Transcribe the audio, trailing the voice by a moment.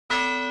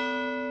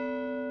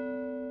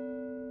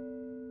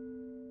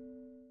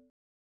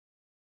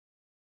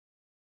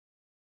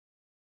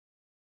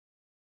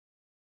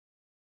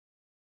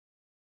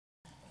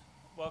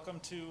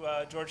Welcome to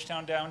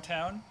Georgetown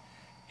Downtown.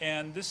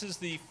 And this is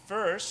the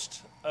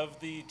first of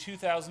the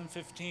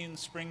 2015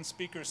 Spring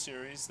Speaker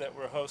Series that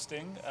we're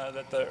hosting,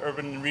 that the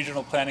Urban and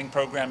Regional Planning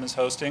Program is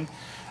hosting.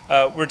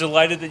 We're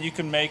delighted that you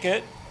can make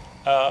it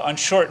on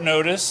short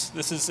notice.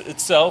 This is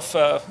itself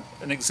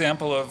an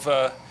example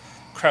of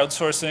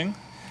crowdsourcing.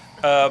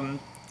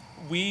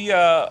 We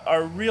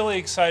are really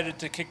excited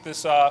to kick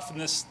this off, and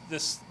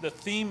the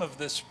theme of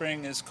this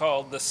spring is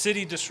called The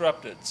City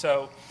Disrupted.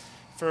 So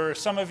for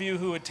some of you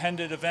who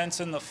attended events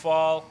in the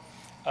fall,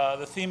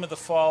 the theme of the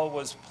fall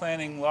was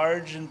planning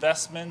large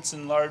investments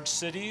in large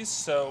cities,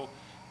 so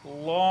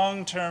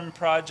long-term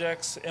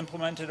projects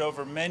implemented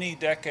over many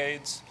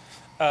decades.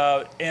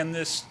 And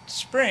this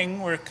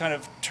spring, we're kind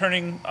of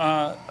turning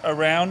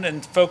around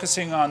and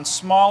focusing on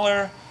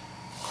smaller,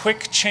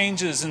 quick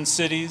changes in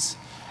cities.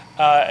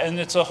 And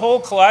it's a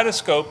whole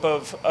kaleidoscope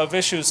of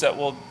issues that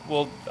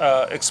we'll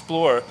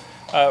explore.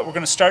 We're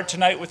going to start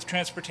tonight with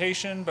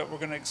transportation, but we're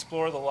going to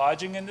explore the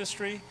lodging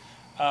industry.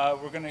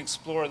 We're going to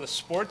explore the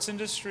sports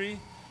industry,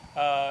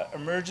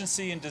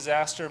 emergency and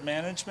disaster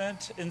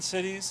management in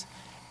cities,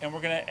 and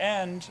we're going to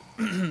end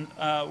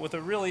with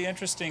a really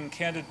interesting,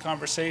 candid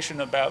conversation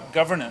about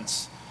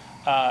governance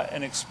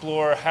and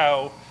explore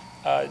how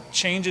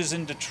changes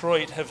in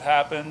Detroit have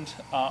happened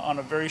on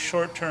a very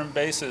short-term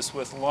basis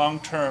with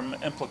long-term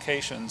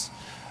implications.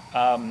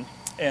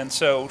 And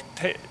so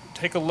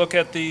take a look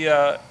at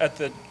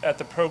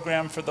the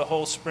program for the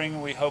whole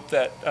spring. We hope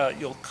that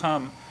you'll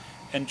come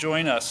and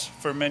join us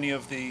for many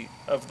of the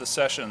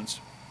sessions.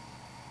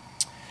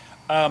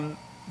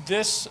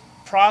 This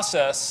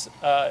process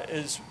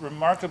is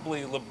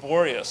remarkably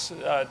laborious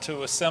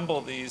to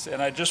assemble these,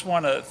 and I just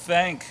want to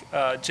thank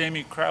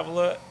Jamie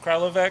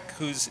Kralovic,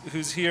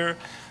 who's here,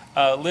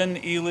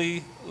 Lynn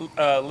Ely,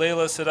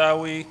 Layla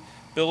Sadawi,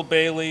 Bill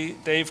Bailey,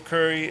 Dave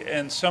Curry,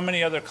 and so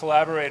many other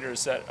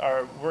collaborators that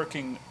are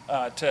working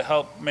to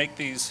help make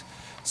these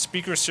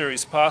speaker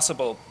series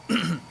possible.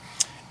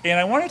 And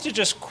I wanted to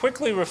just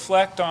quickly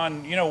reflect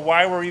on,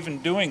 why we're even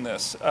doing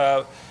this.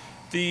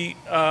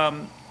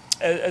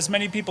 As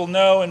many people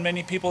know, and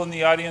many people in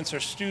the audience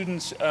are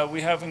students, we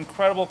have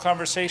incredible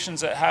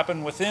conversations that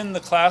happen within the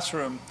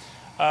classroom.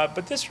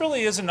 But this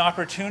really is an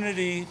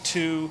opportunity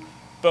to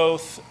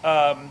both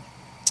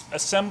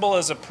assemble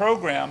as a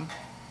program,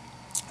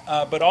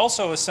 but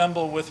also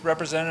assemble with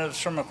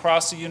representatives from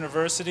across the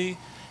university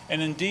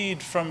and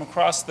indeed from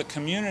across the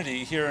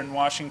community here in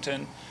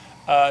Washington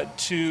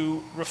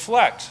to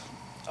reflect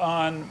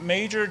on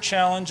major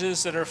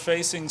challenges that are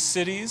facing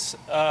cities,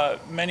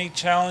 many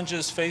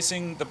challenges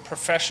facing the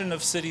profession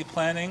of city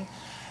planning,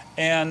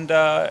 and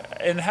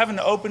have an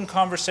open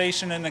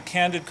conversation and a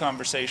candid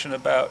conversation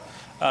about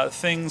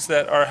things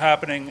that are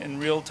happening in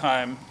real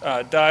time,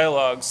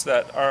 dialogues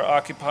that are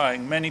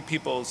occupying many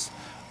people's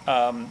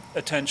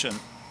attention.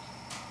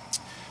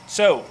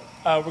 So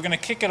we're going to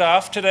kick it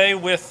off today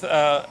with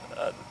a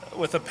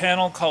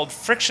panel called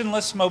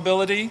Frictionless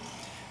Mobility,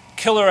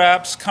 Killer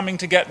Apps Coming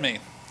to Get Me.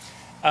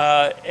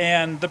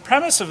 And the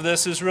premise of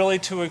this is really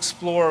to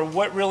explore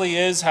what really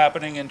is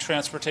happening in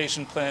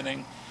transportation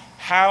planning.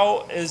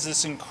 How is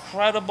this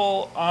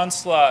incredible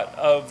onslaught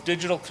of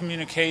digital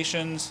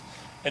communications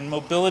and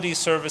mobility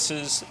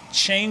services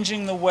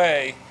changing the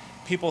way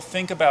people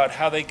think about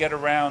how they get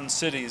around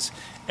cities?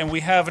 And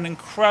we have an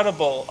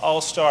incredible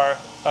all-star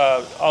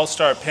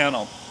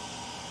panel.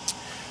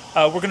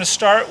 We're going to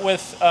start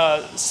with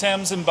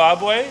Sam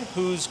Zimbabwe,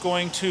 who's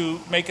going to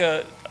make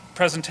a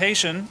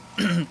presentation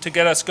to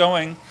get us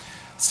going.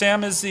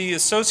 Sam is the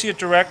Associate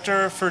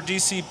Director for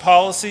DC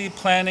Policy,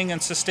 Planning,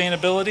 and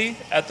Sustainability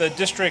at the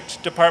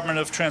District Department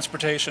of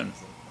Transportation.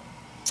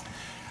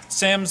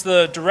 Sam's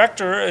the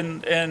director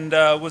and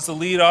was the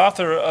lead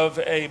author of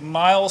a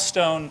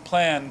milestone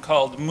plan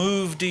called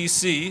Move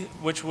DC,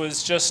 which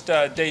was just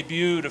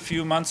debuted a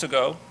few months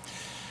ago.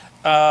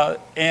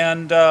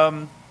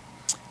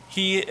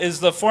 He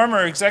is the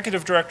former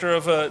executive director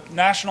of a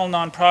national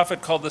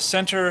nonprofit called the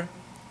Center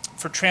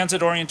for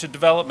Transit-Oriented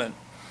Development.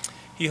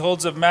 He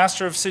holds a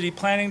Master of City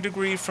Planning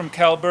degree from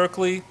Cal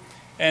Berkeley,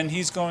 and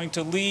he's going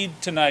to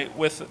lead tonight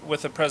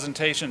with a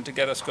presentation to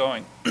get us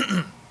going.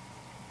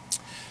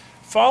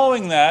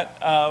 Following that,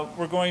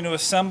 we're going to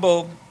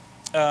assemble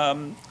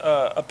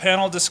a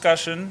panel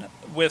discussion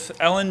with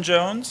Ellen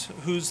Jones,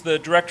 who's the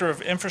Director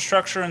of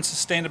Infrastructure and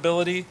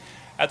Sustainability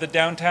at the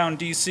Downtown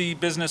DC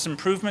Business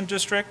Improvement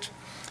District.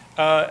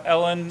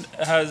 Ellen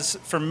has,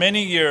 for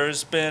many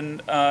years,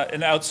 been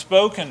an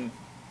outspoken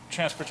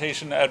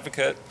transportation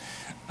advocate.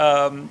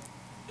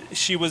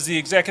 She was the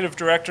executive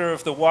director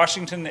of the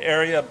Washington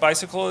Area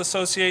Bicycle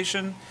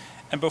Association,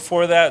 and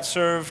before that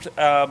served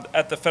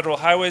at the Federal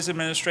Highways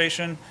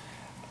Administration.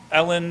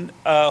 Ellen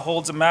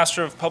holds a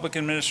Master of Public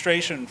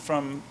Administration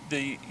from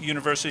the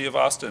University of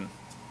Austin.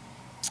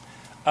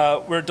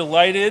 We're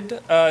delighted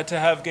to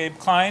have Gabe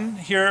Klein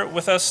here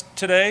with us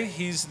today.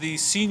 He's the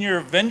Senior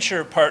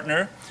Venture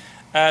Partner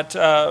at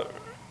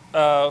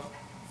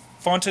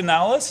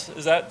Fontanalis.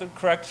 Is that the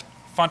correct?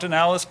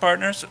 Fontanalis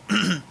Partners.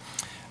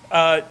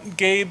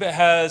 Gabe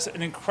has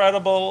an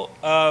incredible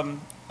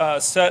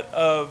set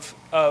of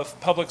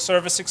public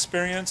service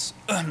experiences.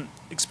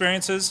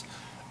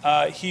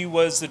 He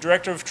was the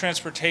director of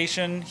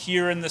transportation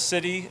here in the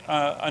city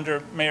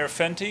under Mayor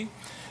Fenty.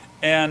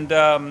 And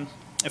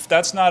if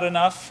that's not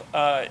enough,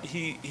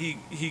 he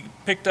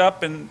picked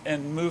up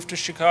and moved to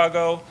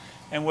Chicago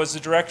and was the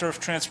director of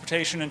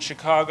transportation in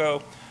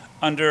Chicago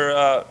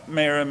under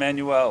Mayor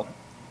Emanuel.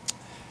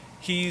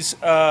 He's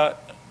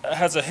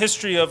has a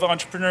history of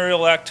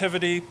entrepreneurial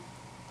activity.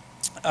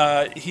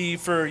 He,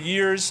 for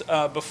years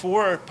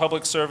before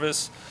public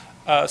service,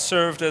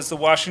 served as the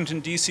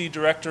Washington, D.C.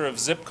 director of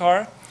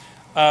Zipcar,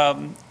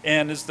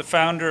 and is the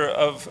founder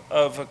of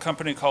a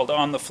company called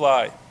On the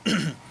Fly.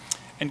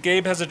 And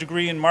Gabe has a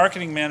degree in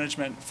marketing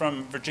management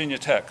from Virginia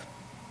Tech.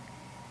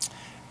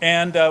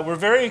 And we're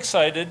very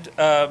excited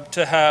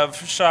to have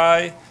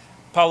Shai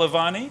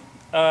Pahlevani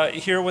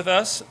here with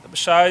us.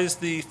 Shai is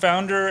the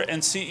founder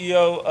and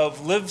CEO of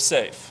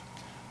LiveSafe,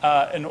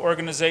 an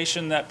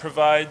organization that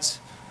provides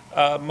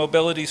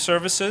mobility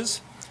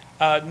services.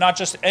 Not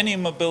just any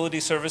mobility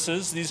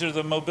services. These are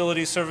the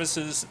mobility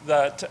services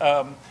that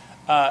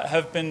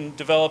have been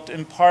developed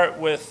in part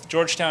with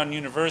Georgetown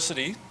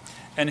University,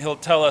 and he'll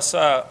tell us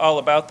all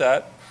about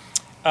that.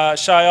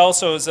 Shai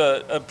also is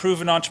a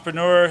proven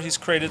entrepreneur. He's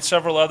created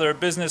several other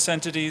business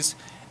entities,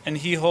 and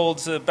he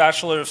holds a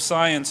Bachelor of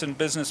Science in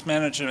Business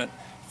Management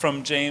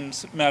from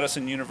James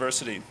Madison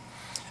University.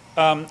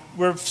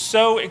 We're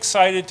so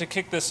excited to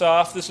kick this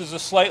off. This is a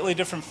slightly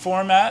different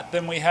format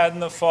than we had in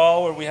the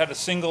fall, where we had a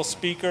single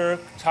speaker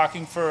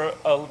talking for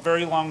a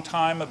very long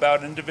time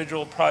about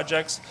individual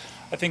projects.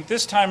 I think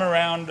this time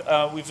around,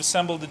 we've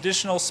assembled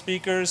additional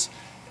speakers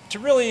to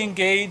really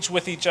engage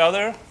with each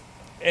other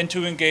and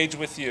to engage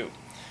with you.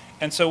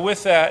 And so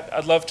with that,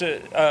 I'd love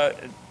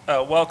to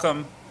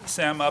welcome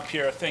Sam up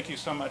here. Thank you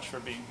so much for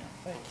being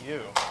here. Thank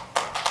you.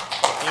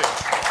 Thank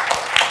you.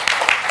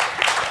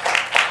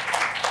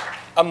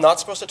 I'm not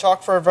supposed to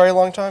talk for a very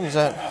long time? Is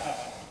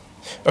that?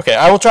 Okay,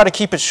 I will try to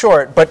keep it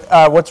short, but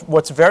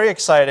what's very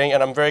exciting,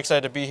 and I'm very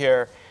excited to be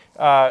here,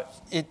 so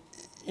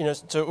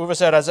Uwe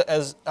said,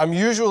 as I'm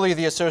usually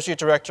the Associate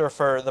Director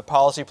for the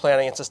Policy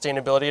Planning and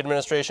Sustainability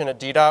Administration at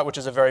DDOT, which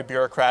is a very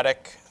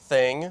bureaucratic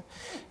thing.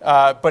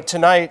 But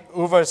tonight,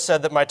 Uwe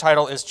said that my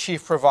title is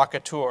Chief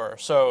Provocateur.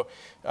 So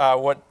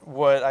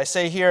what I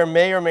say here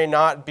may or may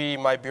not be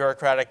my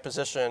bureaucratic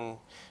position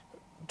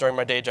during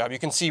my day job. You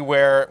can see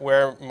where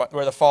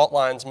the fault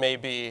lines may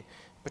be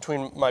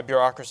between my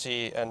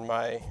bureaucracy and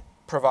my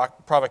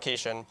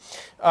provocation.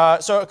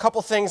 So a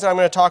couple things that I'm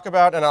going to talk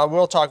about, and I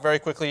will talk very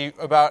quickly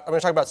about, I'm going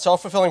to talk about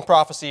self-fulfilling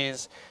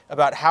prophecies,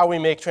 about how we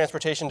make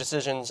transportation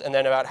decisions, and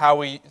then about how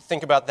we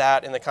think about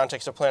that in the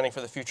context of planning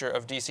for the future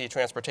of DC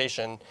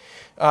transportation.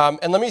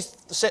 And let me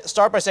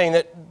start by saying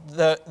that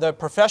the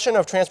profession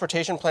of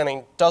transportation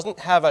planning doesn't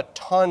have a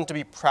ton to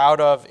be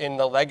proud of in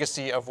the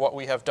legacy of what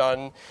we have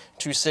done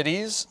to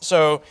cities.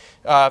 So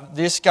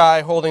this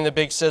guy holding the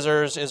big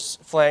scissors is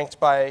flanked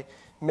by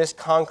Miss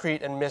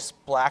Concrete and Miss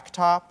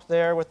Blacktop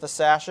there with the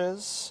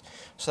sashes.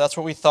 So that's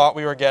what we thought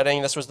we were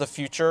getting. This was the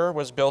future,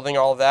 was building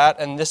all of that,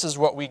 and this is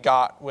what we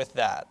got with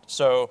that.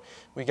 So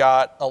we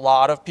got a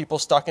lot of people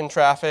stuck in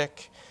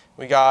traffic.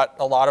 We got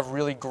a lot of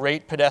really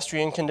great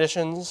pedestrian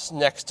conditions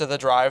next to the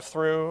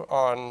drive-through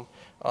on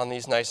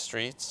these nice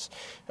streets.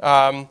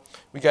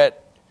 We got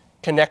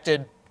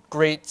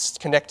great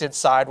connected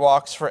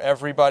sidewalks for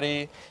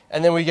everybody,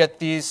 and then we get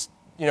these.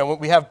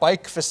 We have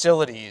bike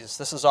facilities.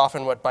 This is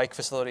often what bike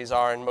facilities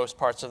are in most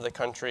parts of the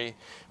country,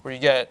 where you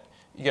get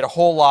a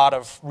whole lot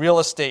of real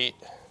estate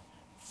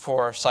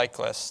for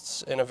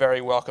cyclists in a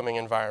very welcoming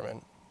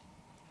environment.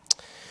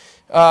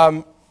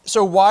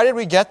 So why did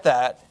we get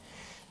that?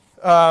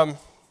 So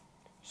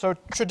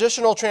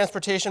traditional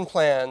transportation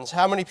plans,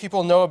 how many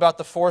people know about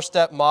the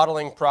 4-step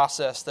modeling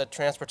process that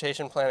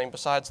transportation planning,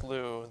 besides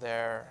Lou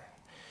there,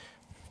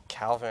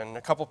 Calvin,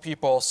 a couple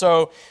people.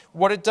 So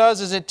what it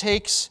does is it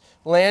takes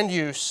land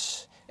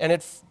use and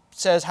it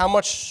says how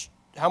much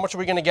are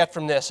we going to get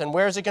from this, and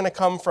where is it going to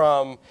come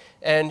from,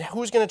 and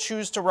who's going to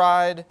choose to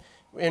ride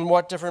in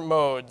what different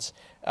modes,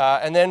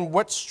 and then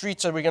what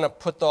streets are we going to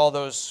put all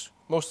those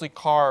mostly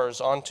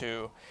cars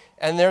onto.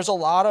 And there's a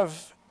lot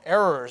of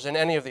errors in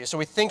any of these. So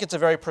we think it's a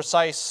very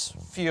precise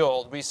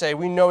field. We say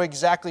we know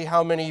exactly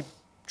how many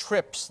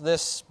trips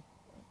this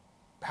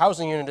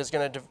housing unit is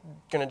going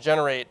to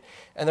generate,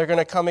 and they're going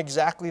to come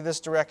exactly this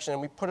direction.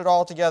 And we put it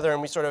all together,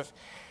 and we sort of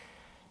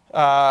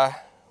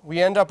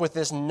we end up with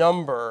this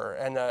number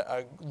and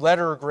a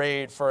letter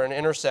grade for an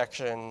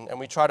intersection, and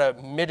we try to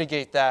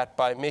mitigate that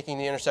by making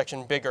the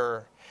intersection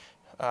bigger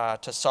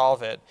to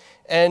solve it.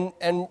 And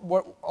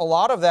what a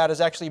lot of that is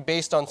actually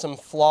based on some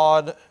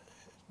flawed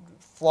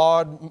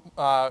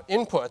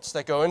inputs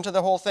that go into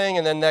the whole thing,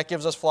 and then that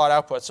gives us flawed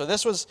outputs. So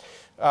this was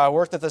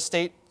work that the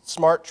State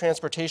Smart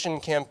Transportation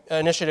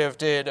Initiative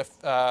did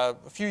a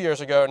few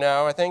years ago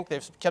now, I think.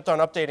 They've kept on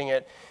updating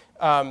it.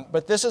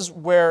 But this is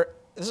what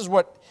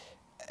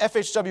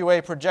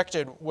FHWA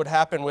projected would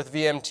happen with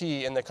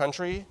VMT in the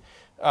country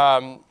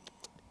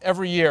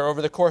every year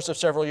over the course of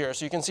several years.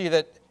 So you can see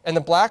that And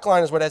the black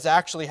line is what has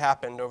actually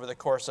happened over the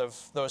course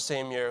of those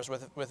same years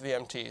with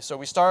VMT. So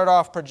we started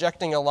off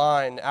projecting a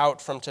line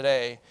out from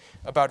today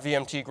about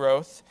VMT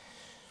growth.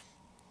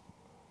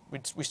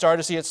 We started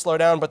to see it slow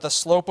down, but the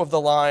slope of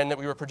the line that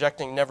we were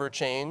projecting never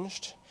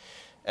changed.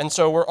 And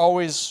so we're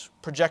always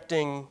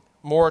projecting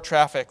more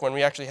traffic when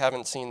we actually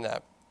haven't seen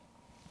that.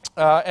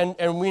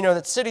 And we know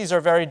that cities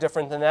are very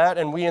different than that,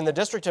 and we in the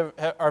district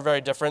are very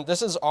different.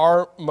 This is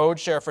our mode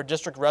share for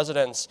district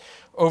residents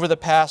over the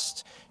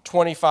past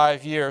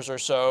 25 years or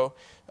so.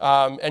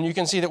 And you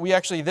can see that we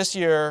actually this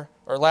year,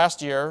 or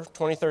last year,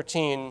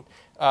 2013,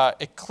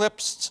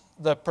 eclipsed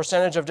the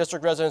percentage of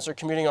district residents who are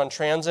commuting on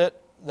transit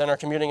than are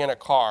commuting in a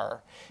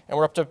car. And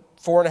we're up to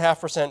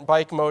 4.5%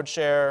 bike mode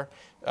share,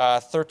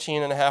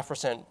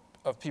 13.5%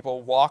 of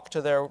people walk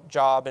to their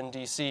job in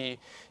DC.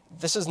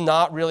 This is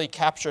not really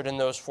captured in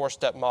those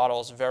four-step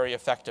models very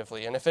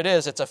effectively. And if it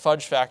is, it's a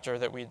fudge factor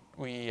that we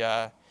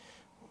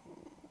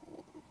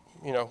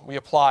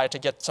apply to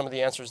get some of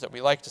the answers that we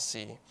like to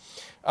see.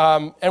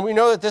 And we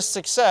know that this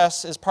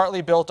success is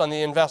partly built on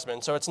the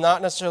investment. So it's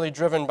not necessarily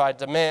driven by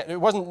demand. It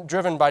wasn't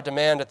driven by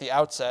demand at the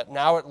outset.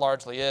 Now it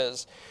largely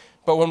is.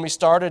 But when we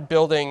started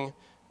building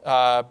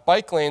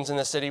bike lanes in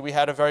the city, we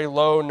had a very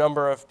low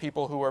number of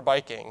people who were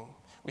biking.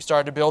 We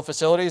started to build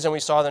facilities, and we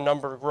saw the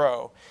number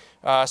grow.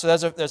 So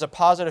there's a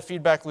positive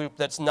feedback loop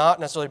that's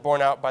not necessarily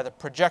borne out by the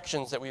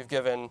projections that we've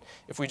given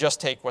if we just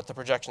take what the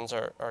projections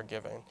are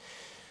giving.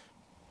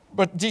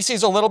 But DC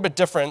is a little bit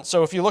different.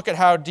 So if you look at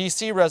how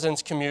DC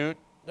residents commute,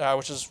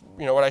 which is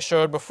what I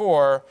showed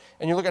before,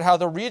 and you look at how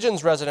the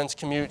region's residents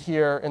commute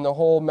here in the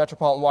whole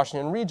metropolitan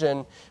Washington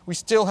region, we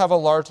still have a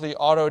largely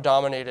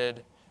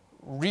auto-dominated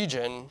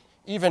region,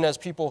 even as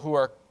people who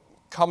are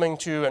coming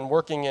to and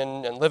working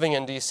in and living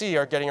in DC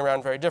are getting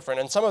around very different.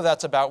 And some of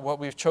that's about what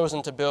we've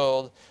chosen to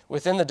build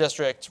within the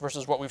district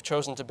versus what we've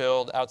chosen to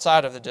build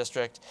outside of the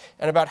district,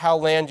 and about how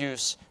land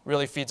use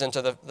really feeds into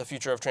the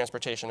future of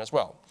transportation as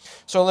well.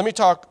 So let me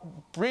talk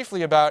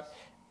briefly about,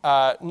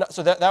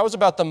 so that was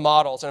about the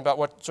models and about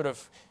what sort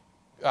of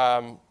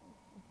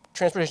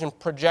transportation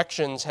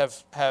projections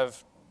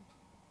have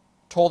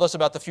told us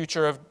about the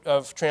future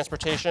of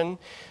transportation.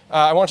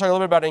 I want to talk a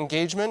little bit about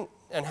engagement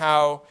and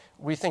how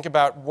we think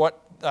about what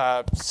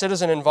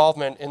citizen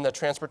involvement in the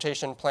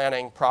transportation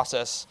planning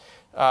process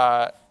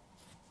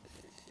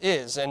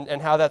is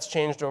and how that's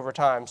changed over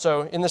time.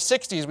 So in the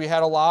 60s, we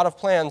had a lot of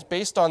plans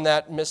based on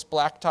that Miss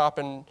Blacktop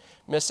and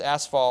Miss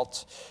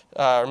Asphalt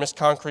or Miss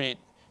Concrete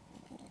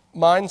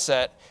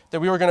mindset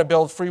that we were going to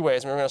build freeways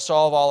and we were going to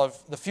solve all of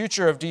the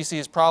future of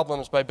DC's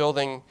problems by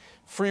building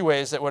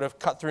freeways that would have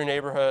cut through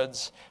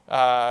neighborhoods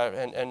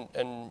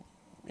and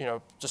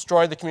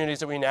destroyed the communities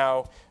that we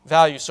now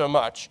value so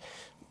much.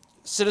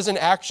 Citizen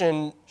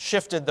action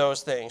shifted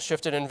those things,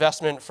 shifted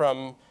investment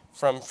from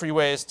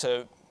freeways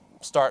to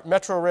start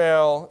metro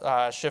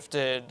rail,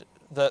 shifted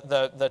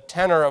the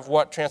tenor of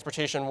what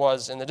transportation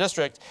was in the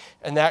district,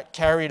 and that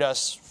carried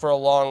us for a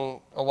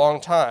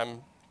long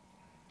time.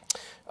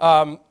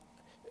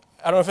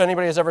 I don't know if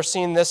anybody has ever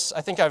seen this.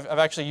 I think I've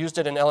actually used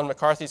it in Ellen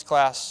McCarthy's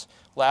class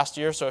last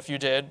year, so if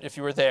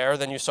you were there,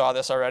 then you saw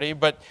this already.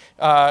 But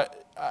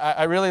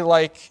I really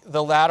like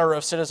the ladder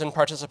of citizen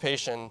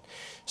participation.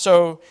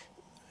 So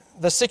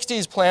the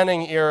 60s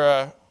planning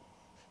era,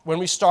 when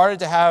we started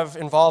to have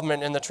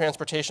involvement in the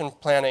transportation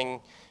planning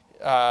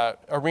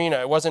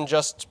arena, it wasn't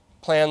just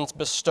plans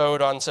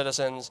bestowed on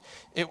citizens.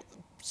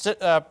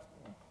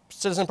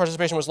 Citizen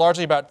participation was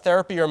largely about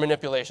therapy or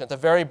manipulation, at the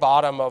very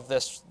bottom of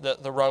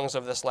the rungs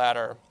of this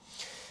ladder.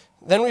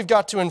 Then we've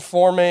got to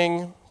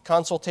informing,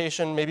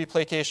 consultation, maybe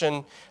placation.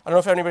 I don't know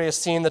if anybody has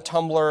seen the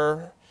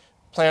Tumblr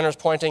planners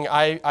pointing.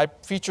 I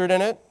featured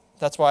in it.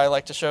 That's why I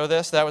like to show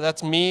this.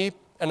 That's me,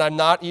 and I'm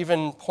not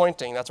even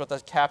pointing. That's what the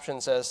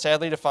caption says,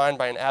 sadly defined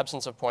by an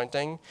absence of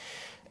pointing.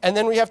 And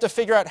then we have to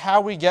figure out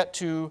how we get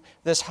to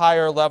this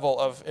higher level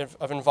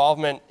of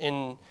involvement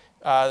in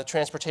the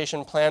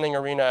transportation planning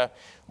arena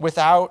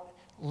without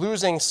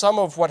losing some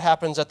of what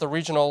happens at the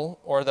regional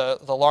or the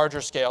larger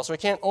scale. So it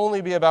can't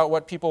only be about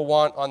what people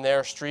want on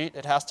their street.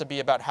 It has to be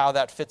about how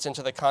that fits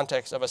into the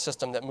context of a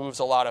system that moves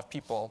a lot of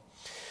people.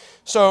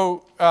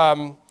 So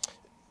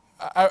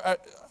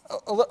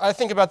I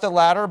think about the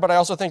latter, but I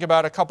also think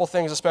about a couple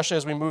things, especially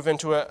as we move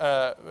into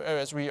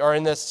as we are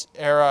in this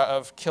era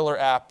of killer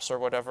apps or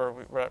whatever,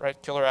 right?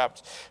 Killer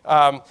apps.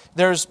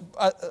 There's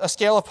a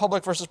scale of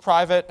public versus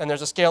private, and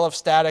there's a scale of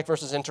static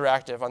versus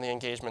interactive on the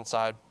engagement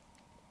side.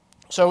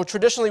 So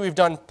traditionally, we've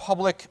done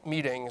public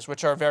meetings,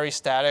 which are very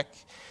static,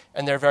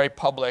 and they're very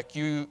public.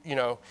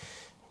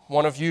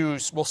 One of you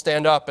will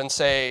stand up and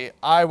say,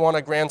 I want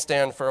to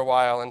grandstand for a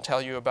while and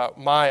tell you about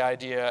my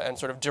idea and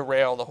sort of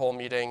derail the whole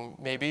meeting,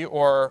 maybe,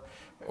 or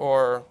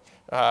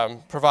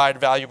provide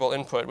valuable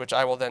input, which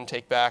I will then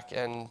take back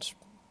and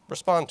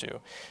respond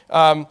to.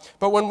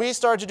 But when we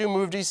started to do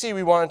Move DC,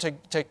 we wanted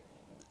to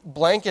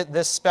blanket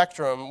this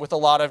spectrum with a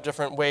lot of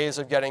different ways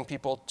of getting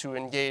people to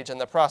engage in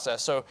the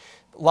process. So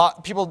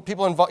people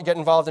get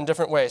involved in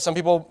different ways. Some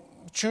people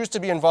choose to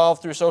be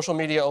involved through social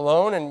media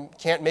alone and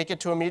can't make it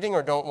to a meeting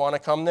or don't want to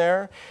come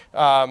there.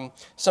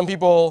 Some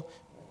people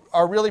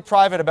are really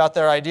private about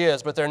their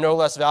ideas, but they're no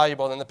less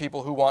valuable than the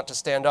people who want to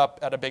stand up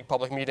at a big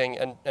public meeting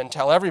and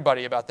tell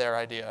everybody about their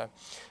idea.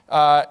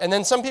 And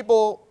then some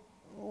people,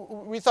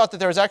 we thought that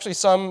there was actually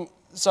some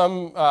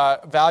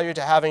value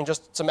to having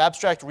just some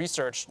abstract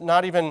research,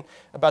 not even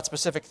about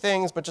specific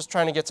things, but just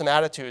trying to get some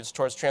attitudes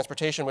towards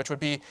transportation, which would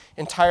be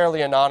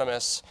entirely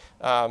anonymous.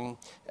 And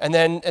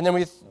then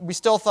we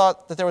still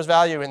thought that there was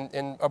value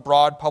in a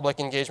broad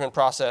public engagement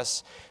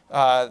process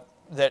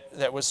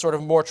that was sort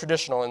of more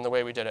traditional in the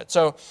way we did it.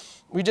 So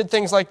we did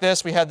things like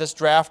this. We had this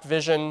draft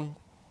vision.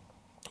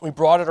 We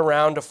brought it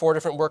around to 4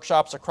 different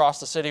workshops across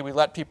the city. We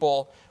let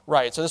people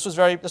write. So this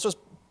was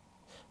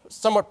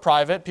somewhat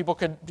private. People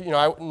could,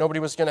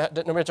 nobody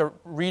had to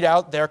read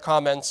out their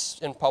comments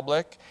in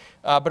public,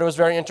 but it was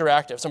very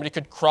interactive. Somebody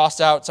could cross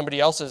out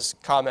somebody else's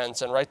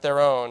comments and write their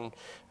own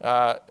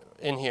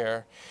in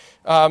here.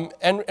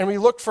 And we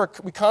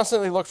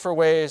constantly looked for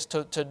ways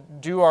to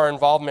do our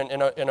involvement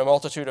in a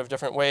multitude of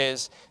different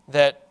ways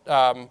that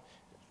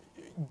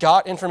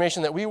got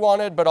information that we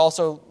wanted, but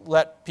also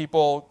let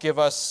people give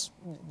us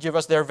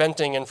their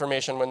venting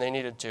information when they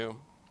needed to.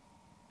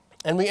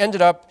 And we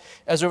ended up,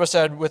 as Uwe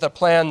said, with a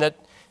plan that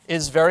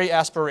is very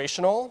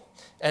aspirational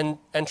and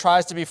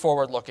tries to be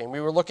forward-looking. We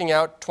were looking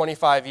out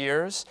 25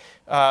 years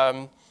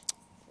and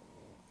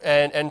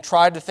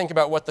tried to think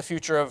about what the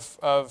future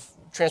of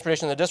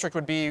transportation in the district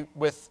would be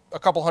with a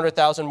couple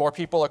 100,000 more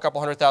people, a couple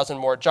 100,000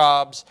 more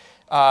jobs,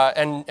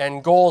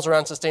 and goals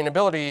around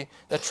sustainability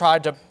that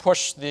tried to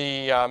push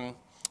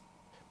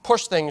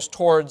things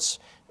towards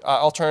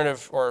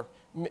alternative, or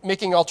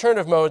making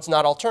alternative modes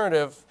not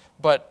alternative,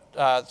 but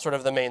sort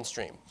of the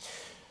mainstream.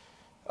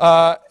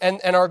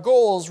 And our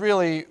goals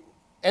really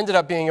ended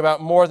up being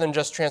about more than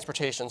just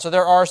transportation. So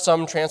there are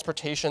some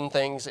transportation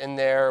things in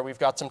there. We've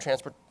got some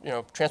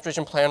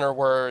transportation planner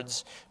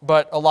words,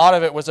 but a lot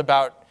of it was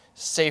about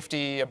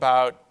safety,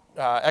 about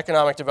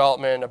economic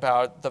development,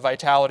 about the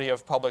vitality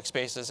of public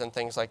spaces and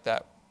things like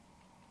that.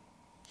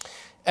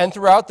 And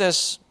throughout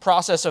this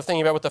process of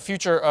thinking about what the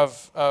future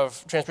of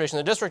transportation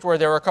in the district were,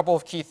 there were a couple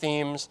of key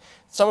themes,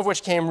 some of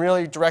which came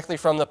really directly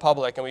from the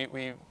public,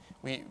 and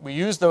we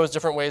used those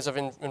different ways of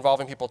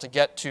involving people to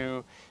get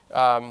to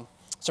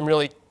some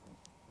really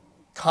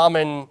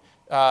common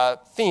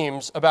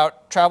themes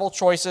about travel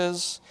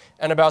choices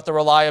and about the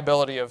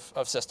reliability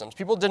of systems.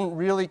 People didn't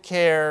really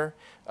care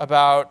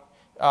about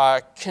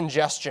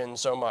congestion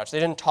so much. They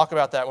didn't talk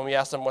about that when we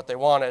asked them what they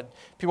wanted.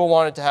 People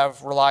wanted to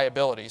have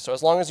reliability. So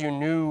as long as you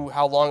knew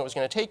how long it was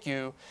going to take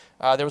you,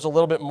 there was a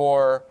little bit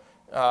more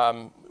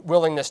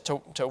willingness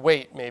to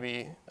wait,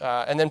 maybe.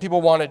 And then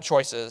people wanted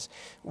choices.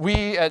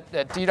 We at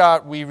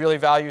DDOT, we really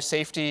value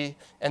safety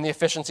and the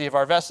efficiency of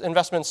our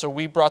investments, so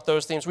we brought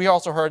those themes. We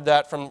also heard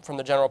that from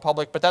the general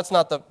public, but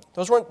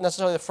those weren't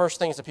necessarily the first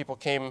things that people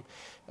came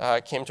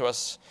to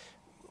us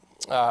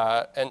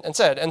and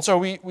said. And so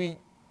we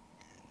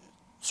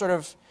sort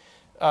of,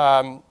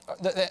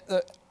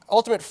 the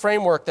ultimate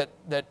framework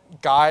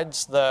that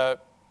guides the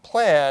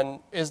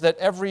plan is that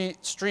every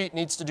street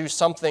needs to do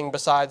something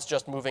besides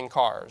just moving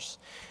cars.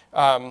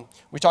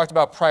 We talked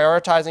about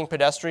prioritizing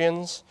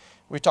pedestrians,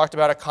 we talked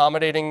about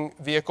accommodating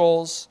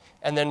vehicles,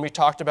 and then we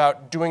talked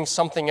about doing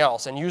something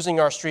else and using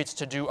our streets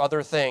to do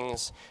other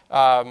things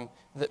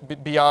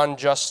beyond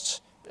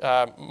just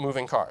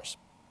moving cars.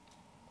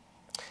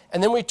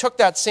 And then we took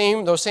those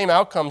same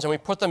outcomes and we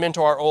put them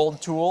into our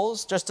old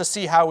tools just to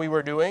see how we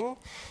were doing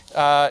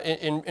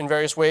in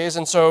various ways.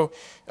 And so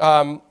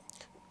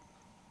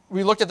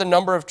we looked at the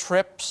number of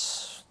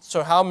trips,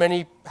 so how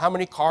many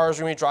cars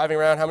we're going to be driving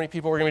around, how many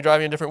people we're going to be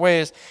driving in different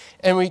ways.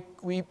 And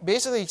we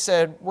basically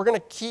said we're going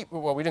to keep,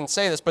 well, we didn't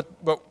say this, but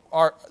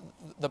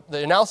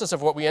the analysis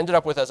of what we ended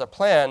up with as a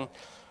plan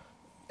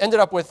ended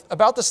up with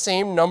about the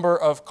same number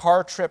of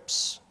car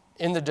trips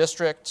in the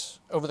district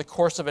over the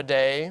course of a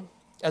day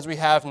as we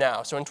have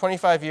now. So in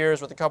 25 years,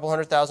 with a couple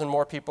 100,000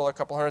 more people, a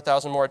couple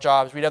 100,000 more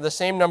jobs, we'd have the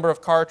same number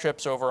of car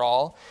trips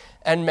overall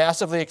and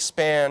massively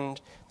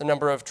expand the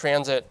number of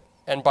transit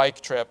and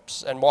bike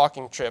trips and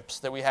walking trips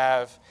that we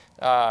have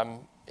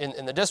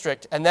in the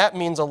district. And that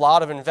means a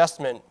lot of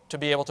investment to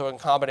be able to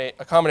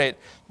accommodate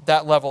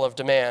that level of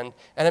demand.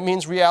 And it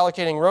means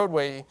reallocating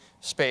roadway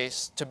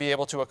space to be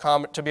able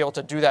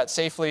to do that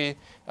safely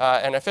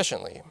and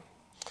efficiently.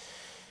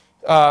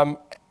 And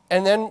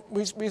then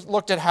we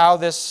looked at how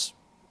this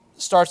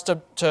starts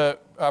to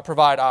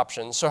provide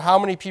options. So how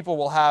many people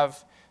will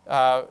have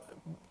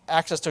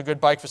access to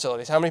good bike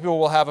facilities? How many people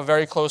will have a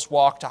very close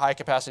walk to high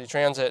capacity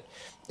transit?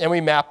 And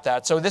we mapped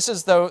that. So this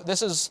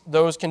is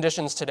those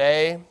conditions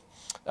today.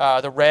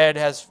 The red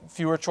has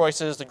fewer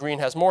choices, the green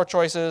has more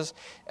choices.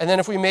 And then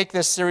if we make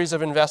this series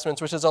of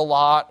investments, which is a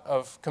lot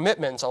of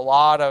commitments, a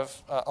lot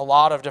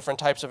of different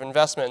types of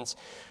investments,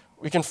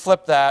 we can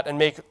flip that and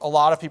make a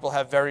lot of people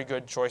have very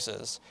good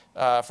choices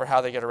for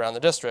how they get around the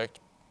district.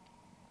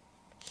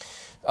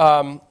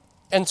 And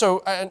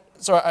so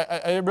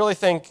I really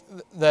think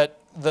that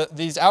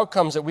these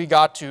outcomes that we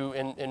got to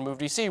in Move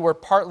DC were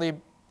partly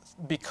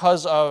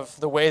because of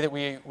the way that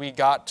we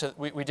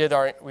did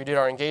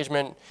our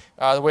engagement,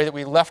 the way that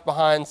we left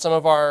behind some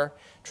of our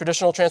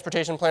traditional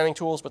transportation planning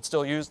tools, but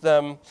still used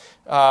them,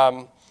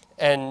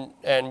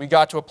 and we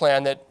got to a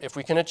plan that if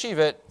we can achieve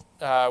it,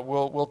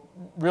 we'll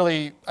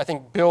really, I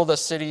think, build a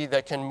city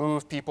that can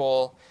move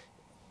people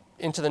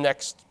into the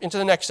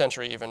next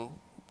century, even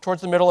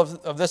towards the middle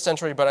of this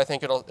century. But I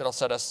think it'll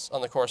set us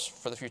on the course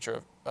for the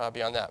future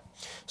beyond that.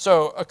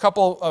 So a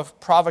couple of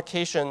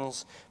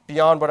provocations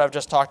beyond what I've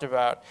just talked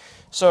about.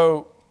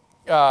 So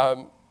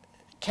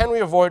can we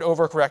avoid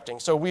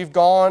overcorrecting? So we've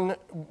gone,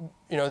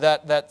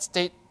 that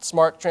state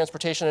smart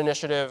transportation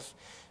initiative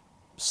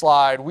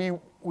slide, we've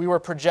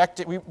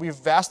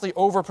vastly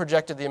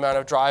over-projected the amount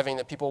of driving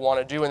that people want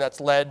to do, and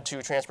that's led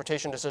to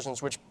transportation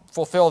decisions which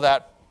fulfill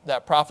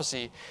that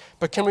prophecy.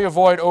 But can we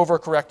avoid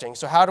overcorrecting?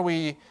 So how do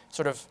we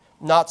sort of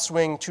not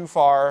swing too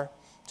far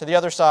to the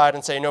other side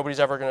and say nobody's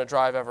ever going to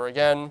drive ever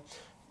again?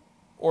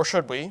 Or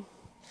should we?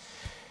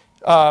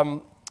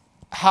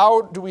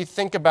 How do we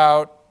think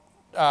about,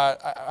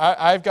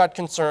 I've got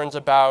concerns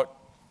about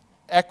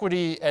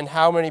equity and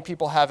how many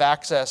people have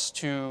access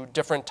to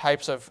different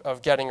types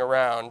of getting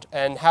around,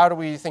 and how do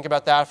we think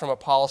about that from a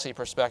policy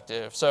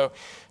perspective? So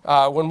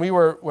when we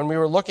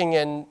were looking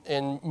in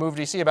Move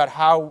DC about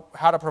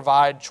how to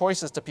provide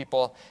choices to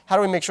people, how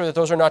do we make sure that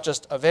those are not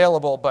just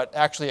available but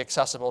actually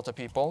accessible to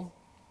people?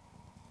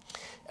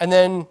 And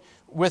then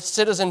with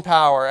citizen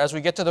power, as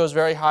we get to those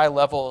very high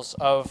levels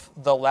of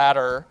the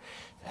ladder,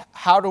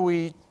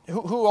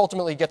 who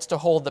ultimately gets to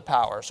hold the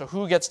power? So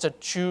who gets to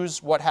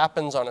choose what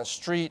happens on a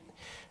street?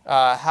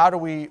 How do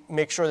we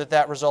make sure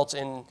that results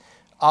in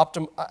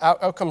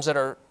outcomes that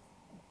are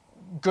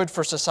good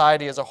for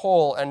society as a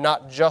whole, and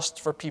not just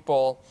for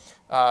people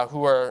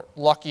who are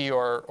lucky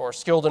or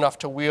skilled enough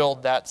to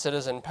wield that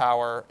citizen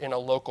power in a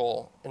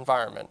local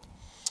environment?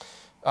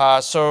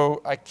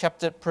 So I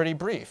kept it pretty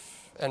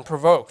brief and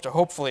provoked,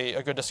 hopefully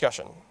a good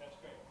discussion. That's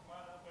great. Come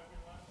on up,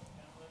 everyone.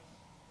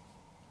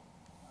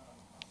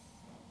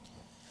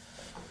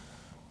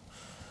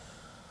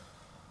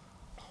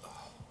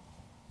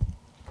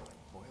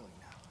 Boiling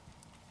now.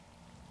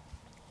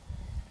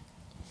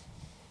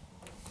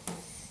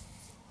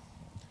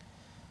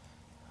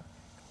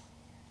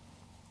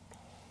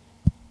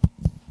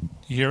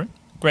 You hear it?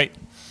 Great.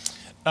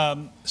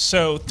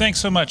 So thanks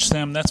so much,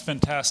 Sam. That's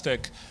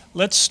fantastic.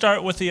 Let's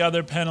start with the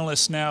other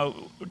panelists now.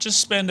 Just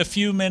spend a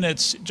few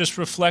minutes just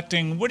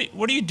reflecting. What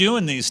are you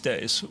doing these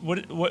days?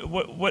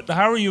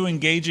 How are you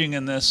engaging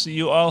in this?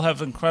 You all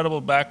have incredible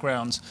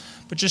backgrounds,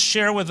 but just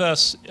share with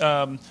us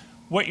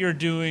what you're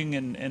doing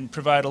and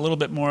provide a little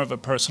bit more of a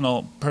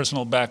personal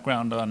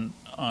background on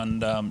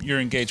your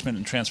engagement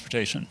in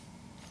transportation.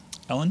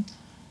 Ellen?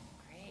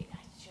 Great. I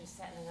should have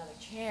sat in another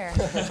chair.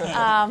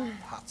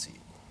 Hot seat.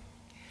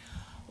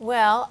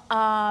 Well,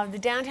 the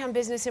Downtown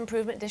Business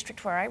Improvement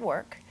District where I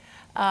work,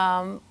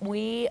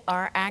 we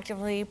are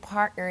actively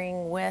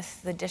partnering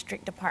with the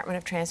District Department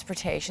of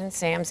Transportation,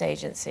 Sam's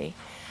agency,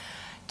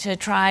 to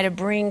try to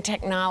bring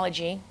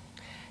technology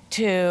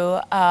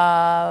to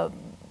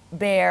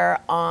bear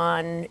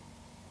on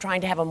trying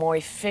to have a more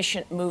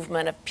efficient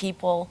movement of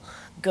people,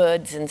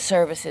 goods, and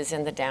services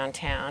in the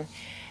downtown.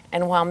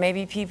 And while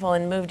maybe people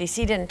in Move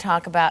DC didn't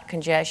talk about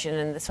congestion,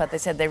 and that's what they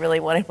said they really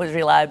wanted was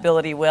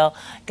reliability, well,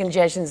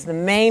 congestion's the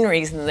main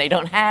reason they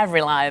don't have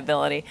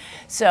reliability.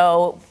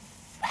 So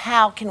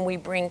how can we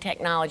bring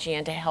technology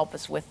in to help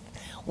us with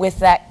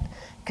that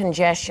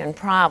congestion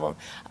problem?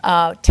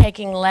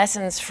 Taking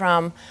lessons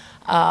from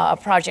a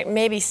project,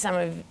 maybe some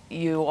of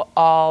you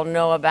all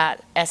know about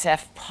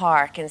SF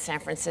Park in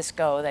San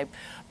Francisco. They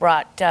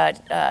brought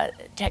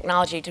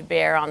technology to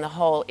bear on the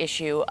whole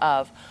issue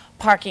of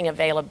parking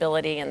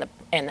availability and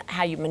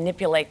how you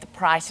manipulate the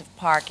price of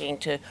parking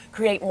to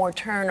create more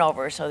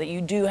turnover so that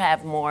you do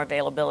have more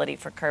availability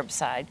for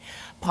curbside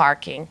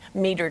parking,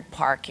 metered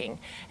parking.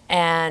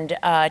 And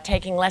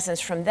taking lessons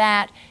from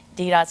that,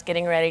 DDOT's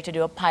getting ready to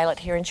do a pilot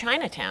here in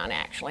Chinatown,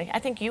 actually. I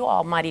think you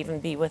all might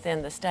even be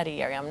within the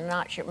study area. I'm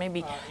not sure.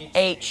 Maybe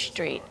H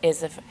Street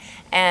is.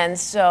 And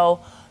so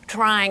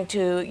trying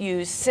to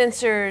use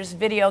sensors,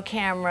 video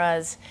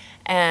cameras,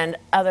 and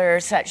other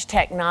such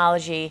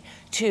technology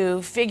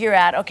to figure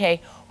out,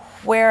 okay,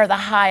 where are the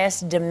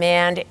highest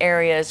demand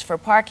areas for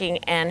parking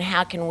and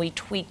how can we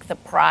tweak the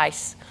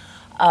price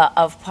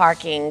of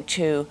parking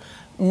to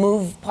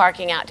move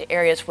parking out to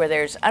areas where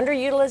there's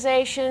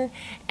underutilization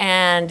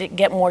and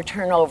get more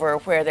turnover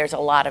where there's a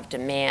lot of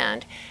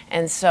demand.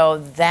 And so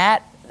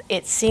that,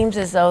 it seems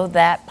as though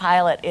that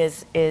pilot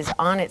is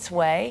on its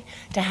way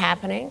to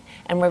happening,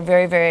 and we're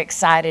very, very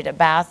excited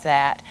about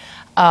that.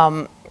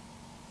 So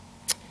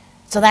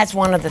that's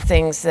one of the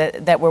things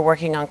that we're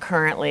working on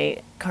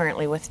currently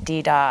with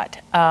DDOT.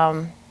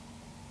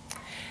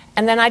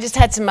 And then I just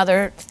had some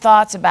other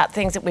thoughts about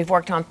things that we've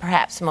worked on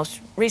perhaps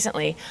most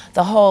recently.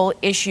 The whole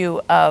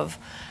issue of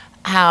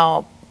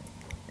how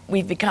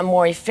we've become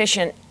more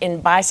efficient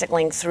in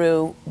bicycling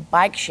through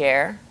bike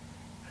share,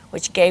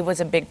 which Gabe was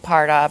a big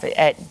part of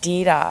at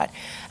DDOT.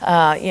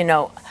 You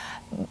know,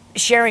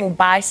 sharing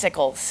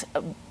bicycles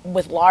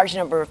with large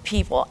number of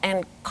people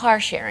and car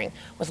sharing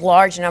with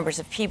large numbers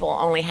of people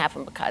only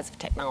happen because of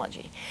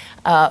technology.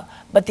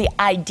 But the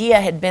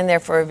idea had been there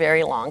for a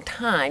very long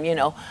time. You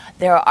know,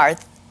 there are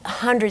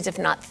hundreds, if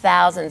not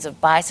thousands, of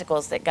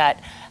bicycles that got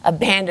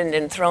abandoned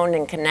and thrown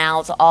in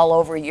canals all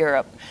over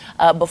Europe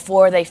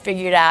before they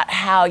figured out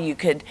how you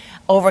could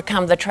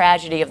overcome the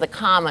tragedy of the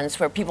commons,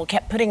 where people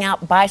kept putting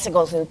out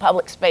bicycles in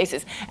public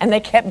spaces and they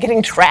kept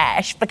getting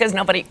trashed because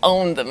nobody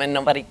owned them and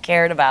nobody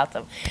cared about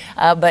them.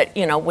 But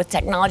you know, with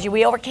technology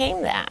we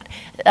overcame that.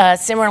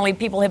 Similarly,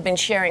 people have been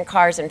sharing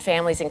cars in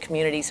families and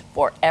communities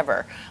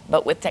forever,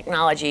 but with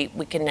technology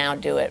we can now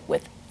do it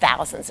with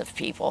thousands of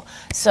people.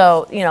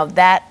 So, you know,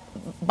 that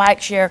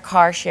bike share,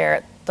 car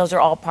share, those are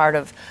all part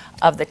of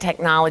the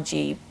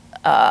technology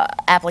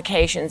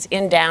applications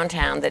in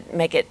downtown that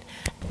make it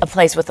a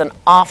place with an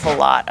awful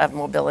lot of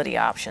mobility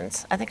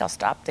options. I think I'll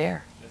stop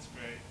there. That's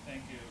great.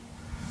 Thank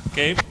you.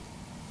 Gabe?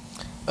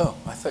 Oh,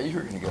 I thought you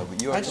were going to go,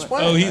 but you already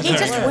went. Oh, He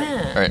just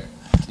went. All right,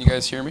 can you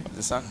guys hear me?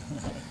 Is this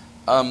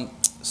on?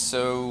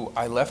 So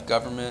I left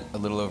government a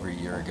little over a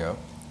year ago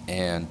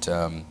and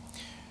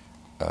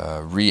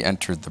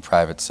re-entered the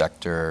private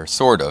sector,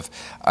 sort of.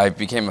 I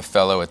became a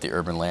fellow at the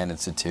Urban Land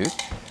Institute,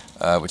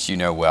 which you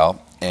know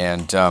well,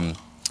 and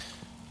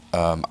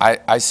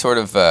I sort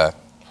of,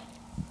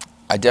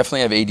 I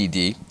definitely have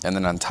ADD, and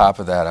then on top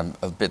of that, I'm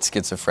a bit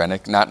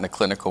schizophrenic, not in a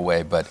clinical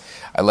way, but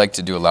I like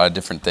to do a lot of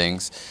different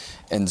things.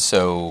 And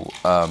so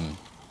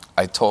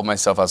I told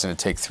myself I was going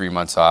to take 3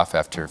 months off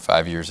after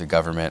 5 years of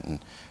government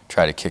and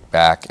try to kick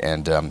back,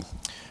 and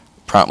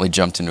promptly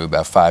jumped into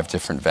about 5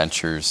 different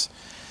ventures.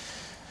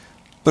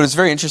 But it was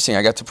very interesting.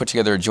 I got to put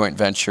together a joint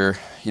venture,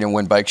 you know,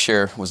 when bike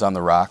share was on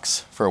the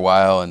rocks for a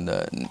while, and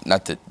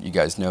not that you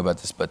guys know about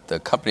this, but the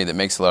company that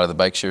makes a lot of the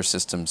bike share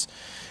systems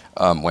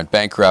went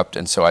bankrupt,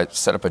 and so I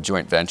set up a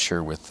joint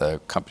venture with a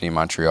company in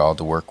Montreal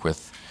to work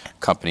with a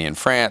company in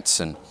France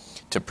and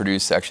to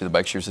produce actually the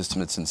bike share system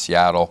that's in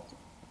Seattle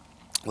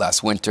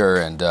last winter,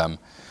 and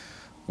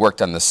worked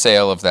on the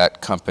sale of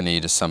that company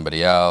to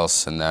somebody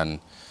else, and then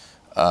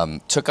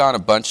took on a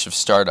bunch of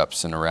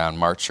startups in around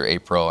March or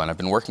April, and I've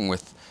been working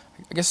with,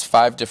 I guess,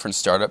 5 different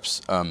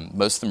startups.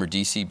 Most of them are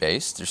DC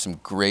based. There's some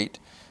great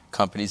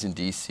companies in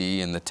DC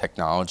in the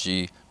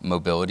technology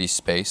mobility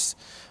space,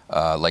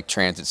 like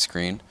Transit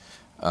Screen,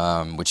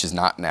 which is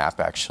not an app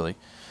actually.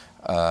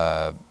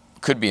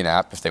 Could be an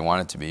app if they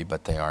wanted to be,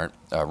 but they aren't.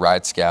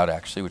 Ride Scout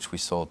actually, which we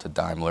sold to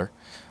Daimler,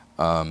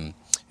 and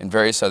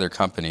various other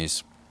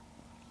companies.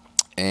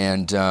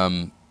 And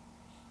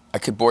I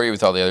could bore you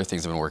with all the other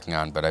things I've been working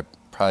on, but I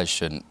probably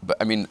shouldn't. But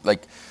I mean,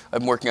 like,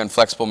 I'm working on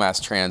flexible mass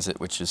transit,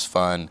 which is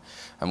fun.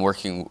 I'm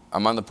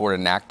on the board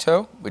of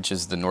NACTO, which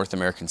is the North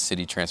American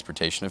City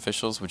Transportation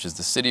Officials, which is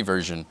the city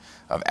version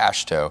of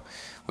AASHTO,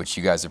 which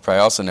you guys have probably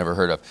also never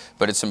heard of.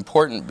 But it's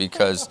important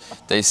because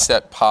they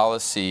set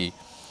policy,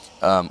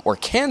 or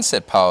can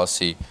set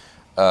policy,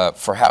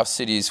 for how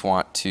cities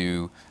want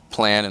to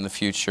plan in the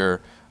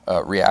future,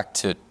 react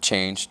to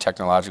change,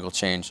 technological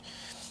change.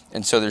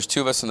 And so there's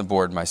 2 of us on the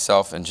board,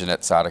 myself and Jeanette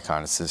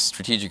Sadekhan. It's a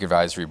strategic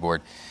advisory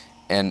board.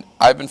 And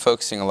I've been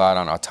focusing a lot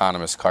on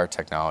autonomous car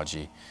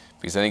technology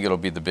because I think it'll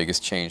be the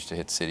biggest change to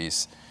hit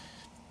cities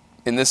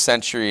in this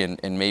century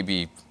and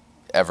maybe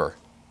ever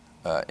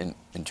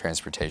in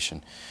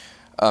transportation.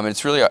 And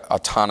it's really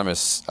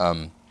autonomous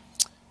and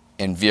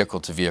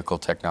vehicle-to-vehicle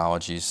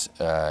technologies.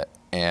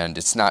 And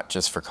it's not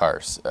just for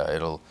cars.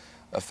 It'll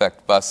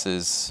affect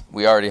buses.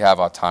 We already have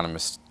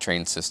autonomous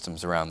train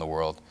systems around the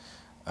world.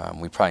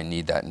 We probably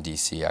need that in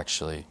DC,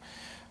 actually.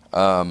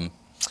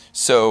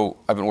 So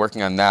I've been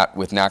working on that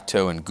with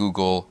NACTO and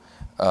Google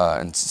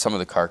and some of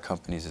the car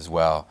companies as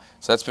well.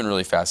 So that's been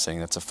really fascinating.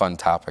 That's a fun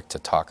topic to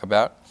talk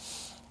about.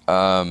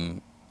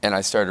 And I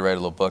started to write a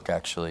little book,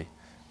 actually,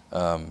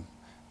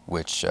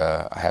 which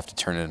I have to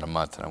turn in a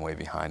month, and I'm way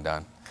behind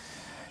on.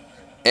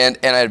 And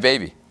I had a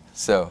baby,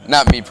 so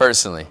not me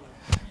personally.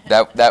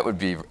 That would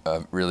be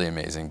really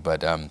amazing,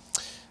 but I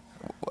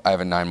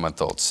have a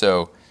 9-month-old.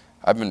 So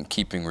I've been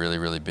keeping really,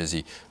 really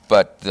busy.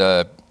 But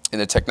in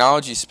the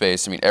technology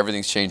space, I mean,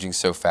 everything's changing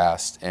so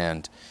fast,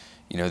 and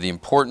you know, the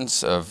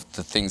importance of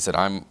the things that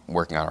I'm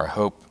working on, or I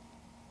hope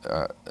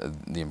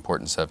the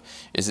importance of,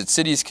 is that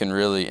cities can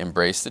really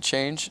embrace the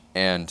change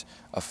and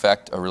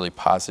affect a really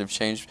positive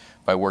change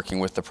by working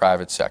with the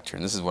private sector.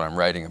 And this is what I'm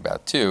writing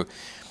about too,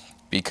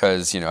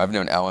 because you know, I've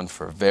known Ellen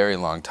for a very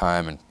long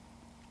time, and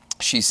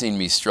she's seen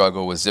me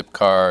struggle with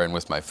Zipcar and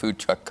with my food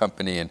truck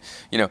company, and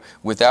you know,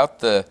 without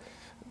the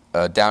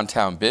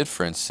downtown bid,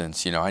 for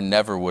instance, you know, I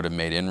never would have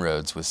made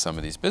inroads with some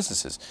of these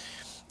businesses.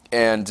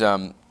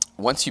 And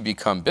once you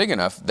become big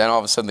enough, then all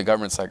of a sudden the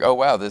government's like, oh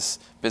wow, this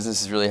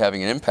business is really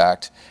having an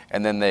impact,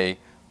 and then they,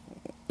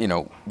 you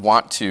know,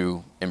 want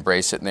to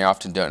embrace it, and they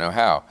often don't know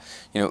how.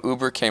 You know,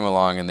 Uber came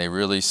along and they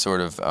really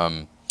sort of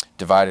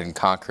divided and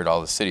conquered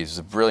all the cities. It was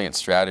a brilliant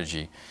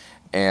strategy.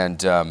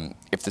 And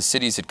if the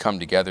cities had come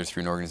together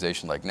through an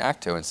organization like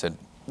NACTO and said,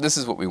 this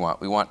is what we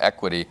want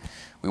equity,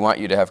 we want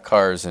you to have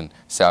cars in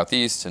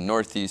Southeast and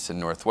Northeast and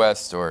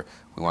Northwest, or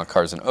We want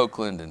cars in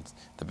Oakland and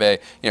the Bay,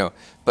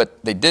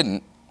 but they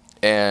didn't,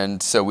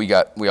 and so we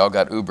all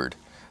got Ubered.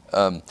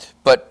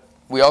 But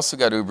we also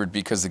got Ubered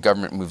because the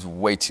government moves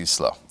way too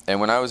slow. And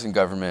when I was in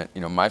government,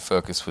 my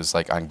focus was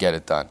like on get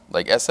it done.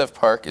 Like SF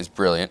Park is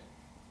brilliant,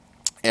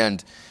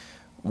 and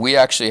we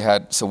actually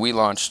we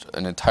launched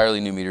an entirely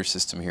new meter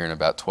system here in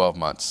about 12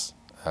 months.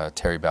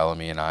 Terry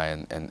Bellamy and I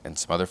and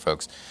some other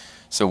folks.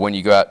 So when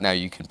you go out now,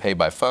 you can pay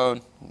by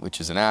phone, which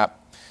is an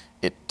app.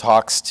 It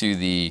talks to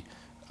the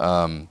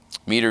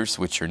meters,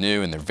 which are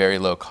new and they're very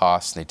low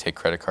cost, and they take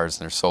credit cards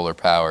and they're solar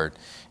powered.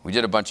 We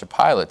did a bunch of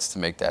pilots to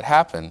make that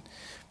happen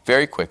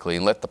very quickly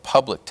and let the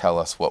public tell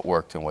us what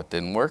worked and what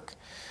didn't work.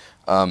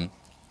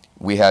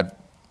 We had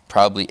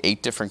probably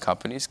 8 different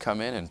companies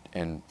come in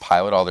and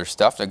pilot all their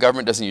stuff. The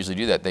government doesn't usually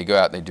do that. They go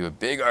out and they do a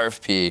big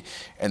RFP,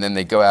 and then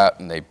they go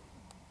out and they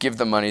give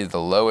the money to the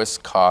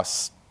lowest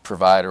cost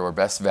provider or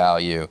best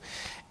value.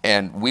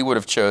 And we would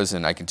have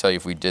chosen, I can tell you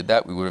if we did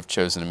that, we would have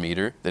chosen a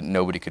meter that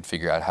nobody could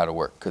figure out how to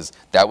work, because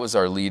that was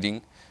our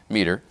leading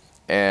meter.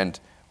 And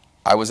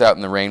I was out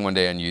in the rain one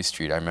day on U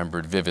Street, I remember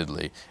it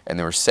vividly, and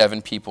there were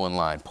 7 people in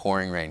line,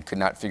 pouring rain, could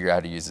not figure out how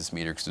to use this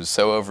meter because it was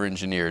so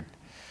over-engineered,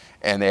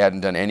 and they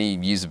hadn't done any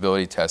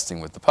usability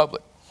testing with the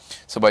public.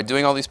 So by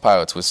doing all these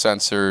pilots with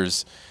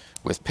sensors,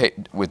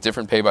 with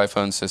different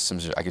pay-by-phone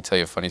systems, I could tell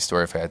you a funny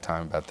story if I had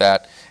time about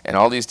that, and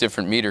all these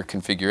different meter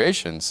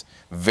configurations,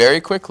 very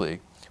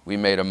quickly, we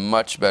made a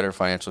much better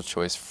financial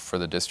choice for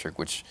the district,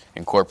 which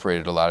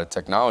incorporated a lot of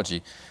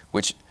technology,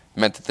 which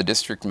meant that the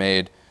district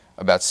made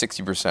about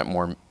 60%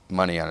 more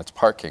money on its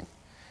parking,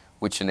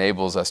 which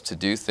enables us to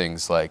do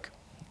things like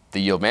the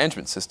yield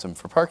management system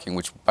for parking,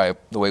 which, by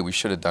the way, we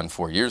should have done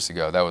 4 years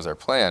ago. That was our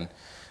plan,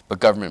 but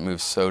government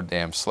moves so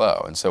damn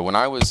slow. And so when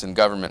I was in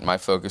government, my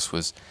focus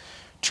was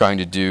trying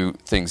to do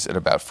things at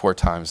about 4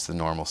 times the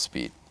normal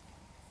speed.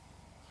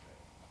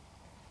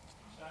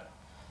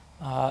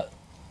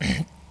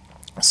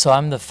 So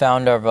I'm the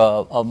founder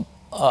of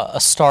a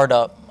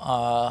startup,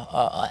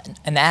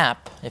 an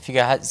app. If you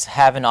guys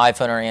have an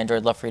iPhone or Android,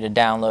 I'd love for you to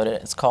download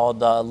it. It's called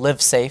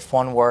Live Safe,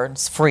 one word.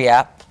 It's a free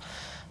app.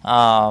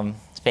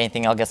 If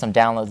anything, I'll get some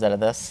downloads out of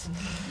this.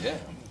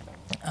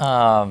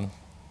 Yeah.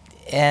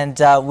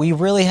 And we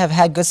really have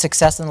had good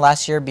success in the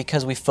last year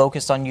because we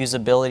focused on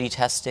usability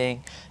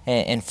testing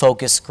and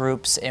focus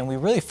groups, and we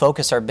really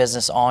focus our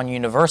business on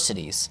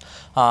universities.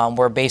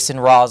 We're based in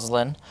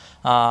Roslyn.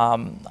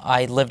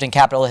 I lived in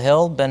Capitol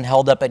Hill, been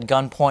held up at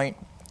gunpoint,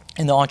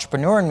 and the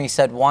entrepreneur in me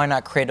said, why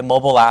not create a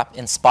mobile app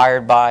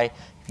inspired by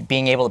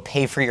being able to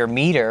pay for your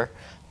meter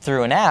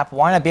through an app?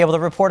 Why not be able to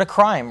report a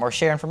crime or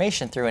share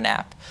information through an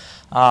app?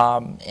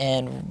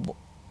 And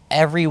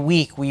every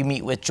week we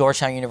meet with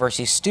Georgetown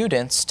University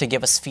students to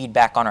give us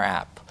feedback on our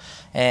app.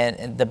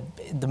 And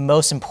the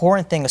most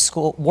important thing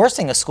worst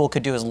thing a school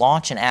could do is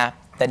launch an app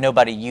that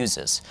nobody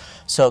uses.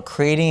 So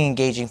creating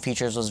engaging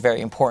features was very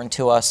important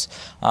to us.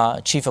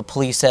 Chief of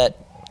Police at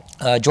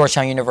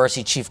Georgetown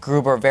University, Chief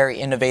Gruber, very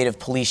innovative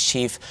police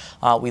chief.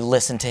 We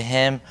listened to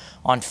him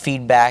on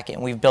feedback,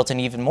 and we've built an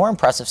even more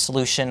impressive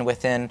solution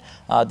within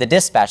the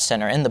dispatch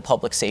center in the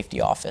public safety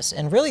office.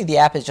 And really, the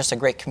app is just a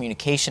great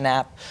communication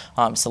app.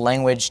 It's the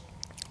language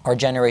our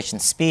generation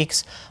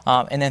speaks.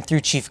 And then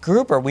through Chief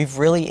Gruber, we've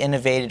really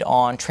innovated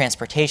on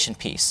transportation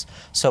piece.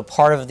 So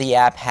part of the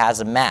app has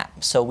a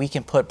map. So we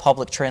can put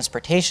public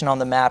transportation on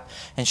the map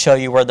and show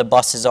you where the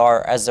buses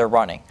are as they're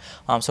running.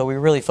 So we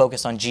really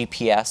focus on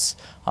GPS.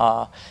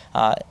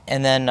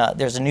 And then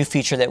there's a new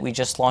feature that we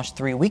just launched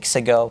 3 weeks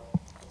ago,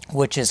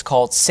 which is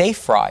called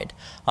Safe Ride.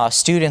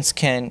 Students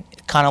can,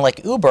 kind of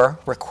like Uber,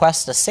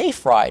 request a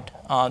safe ride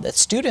that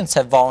students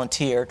have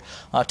volunteered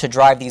to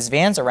drive these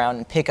vans around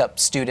and pick up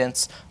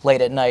students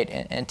late at night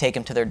and take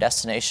them to their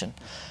destination.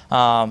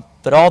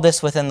 But all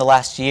this within the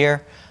last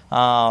year,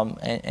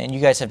 and you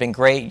guys have been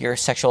great. Your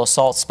sexual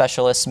assault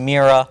specialist,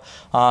 Mira,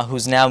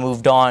 who's now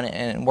moved on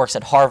and works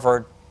at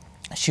Harvard,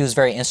 she was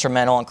very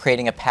instrumental in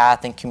creating a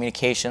path and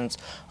communications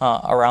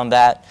around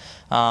that.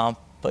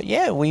 But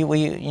yeah,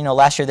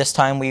 last year this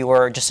time we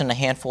were just in a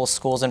handful of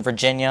schools in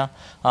Virginia.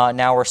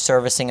 Now we're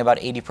servicing about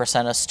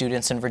 80% of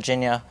students in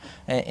Virginia.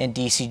 In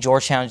DC,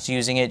 Georgetown's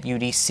using it,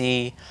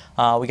 UDC.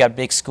 We got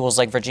big schools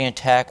like Virginia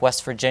Tech,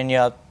 West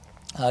Virginia,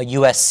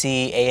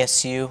 USC,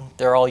 ASU.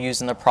 They're all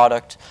using the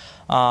product.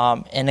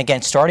 And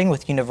again, starting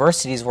with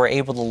universities, we're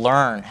able to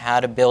learn how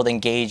to build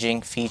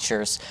engaging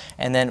features.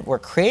 And then we're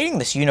creating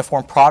this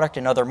uniform product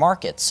in other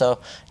markets. So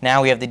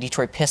now we have the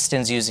Detroit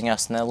Pistons using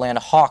us and the Atlanta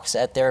Hawks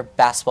at their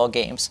basketball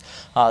games.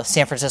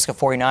 San Francisco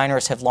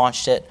 49ers have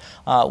launched it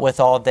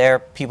with all their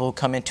people who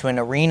come into an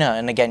arena.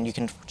 And again, you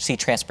can see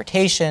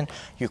transportation,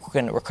 you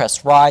can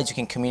request rides, you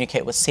can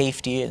communicate with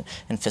safety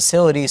and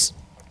facilities.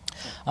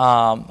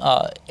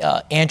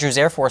 Andrews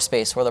Air Force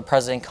Base, where the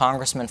president and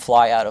congressmen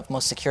fly out of,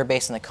 most secure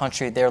base in the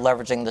country. They're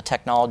leveraging the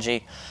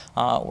technology.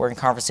 We're in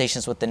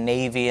conversations with the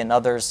Navy and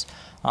others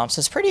So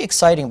it's pretty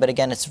exciting, but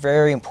again, it's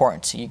very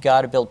important. So you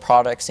got to build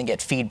products and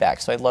get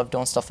feedback. So I love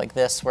doing stuff like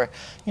this where,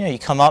 you know, you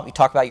come up, you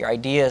talk about your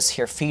ideas,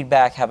 hear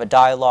feedback, have a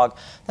dialogue.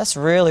 That's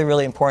really,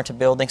 really important to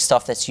building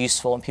stuff that's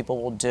useful and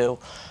people will do.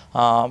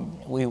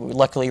 We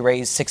luckily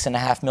raised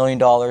 $6.5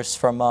 million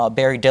from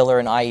Barry Diller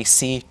and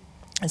IEC.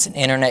 It's an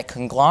internet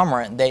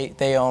conglomerate.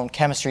 They own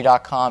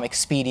chemistry.com,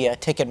 Expedia,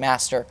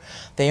 Ticketmaster.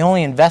 They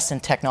only invest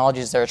in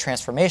technologies that are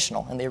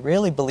transformational, and they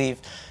really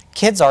believe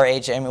kids our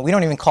age, I mean, we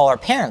don't even call our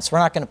parents. We're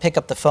not going to pick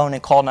up the phone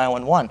and call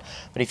 911.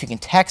 But if you can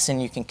text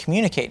and you can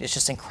communicate, it's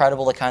just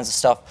incredible the kinds of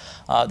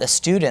stuff that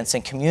students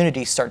and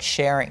communities start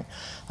sharing.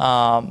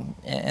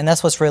 And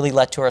that's what's really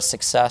led to our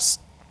success.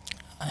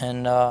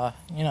 And,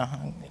 you know,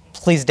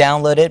 please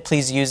download it.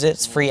 Please use it.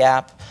 It's a free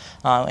app.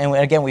 And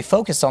again, we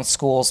focused on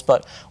schools,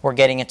 but we're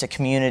getting into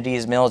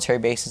communities, military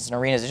bases, and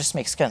arenas. It just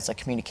makes sense, a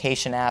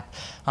communication app.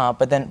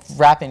 But then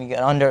wrapping it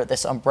under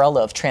this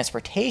umbrella of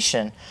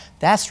transportation,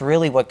 that's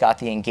really what got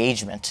the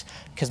engagement.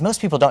 Because most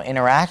people don't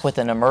interact with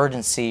an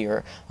emergency,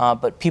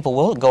 but people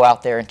will go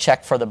out there and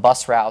check for the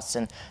bus routes.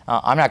 And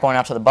I'm not going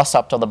out to the bus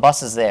stop till the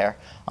bus is there.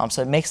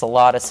 So it makes a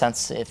lot of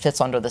sense. It fits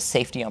under the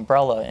safety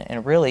umbrella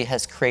and really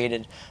has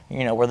created,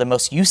 you know, we're the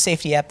most used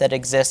safety app that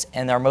exists,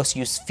 and our most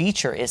used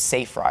feature is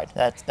Safe Ride.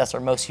 That's our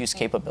most used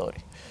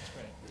capability.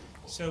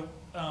 That's right. So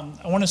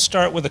I want to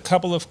start with a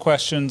couple of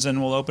questions,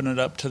 and we'll open it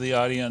up to the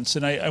audience.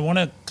 And I want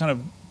to kind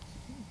of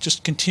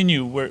just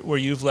continue where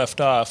you've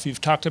left off.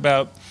 You've talked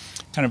about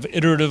kind of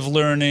iterative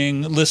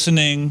learning,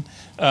 listening,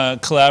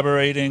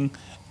 collaborating.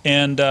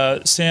 And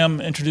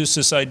Sam introduced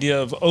this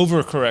idea of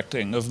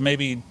overcorrecting, of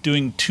maybe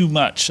doing too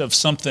much of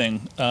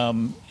something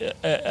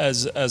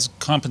as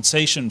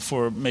compensation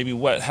for maybe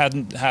what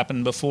hadn't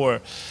happened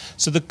before.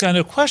 So the kind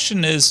of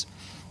question is,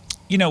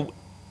 you know,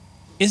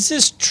 is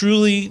this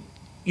truly,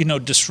 you know,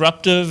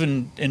 disruptive?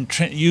 And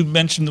you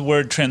mentioned the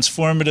word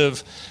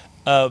transformative,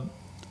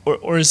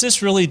 or is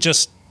this really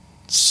just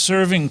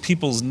serving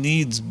people's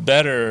needs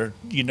better,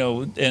 you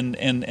know,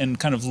 and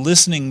kind of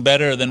listening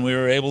better than we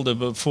were able to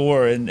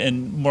before,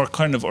 and more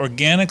kind of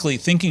organically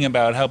thinking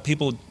about how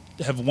people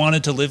have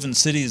wanted to live in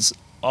cities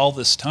all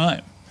this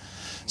time?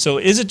 So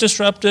is it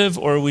disruptive,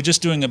 or are we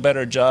just doing a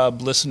better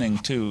job listening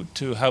to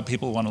how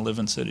people want to live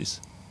in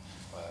cities?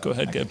 Go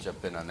ahead, Gabe. I can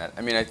jump in on that.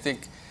 I mean, I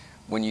think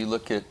when you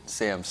look at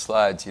Sam's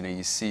slides, you know,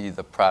 you see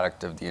the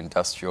product of the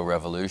Industrial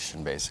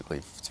Revolution, basically,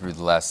 through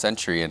the last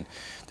century. And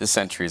this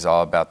century is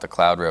all about the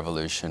cloud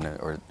revolution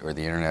or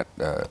the internet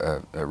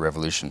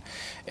revolution.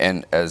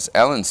 And as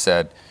Ellen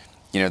said,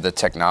 you know, the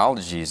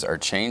technologies are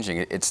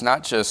changing. It's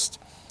not just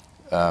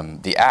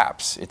the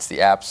apps. It's the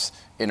apps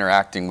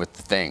interacting with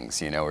the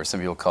things, you know, or some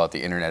people call it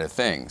the Internet of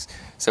Things.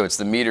 So it's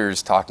the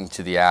meters talking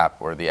to the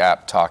app, or the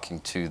app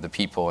talking to the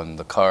people in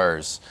the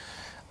cars.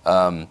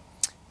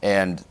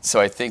 And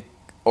so I think,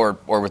 or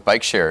with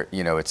bike share,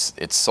 you know,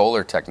 it's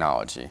solar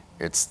technology,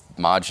 it's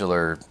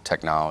modular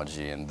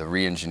technology, and the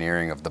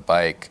re-engineering of the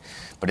bike.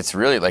 But it's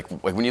really like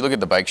when you look at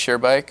the bike share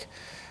bike,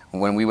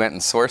 when we went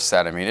and sourced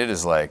that, I mean, it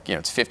is like, you know,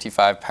 it's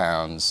 55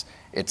 pounds.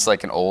 It's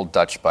like an old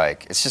Dutch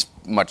bike. It's just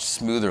much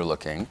smoother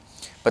looking,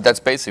 but that's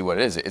basically what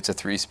it is. It's a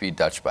 3-speed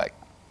Dutch bike.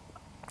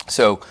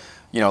 So,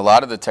 you know, a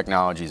lot of the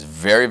technology is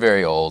very,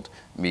 very old,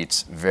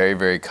 meets very,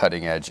 very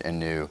cutting edge and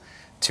new,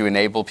 to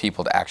enable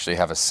people to actually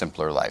have a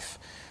simpler life.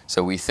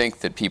 So we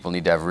think that people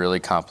need to have really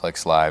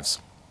complex lives.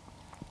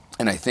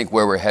 And I think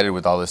where we're headed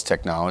with all this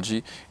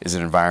technology is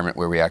an environment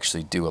where we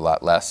actually do a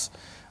lot less.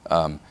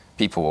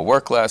 People will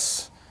work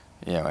less,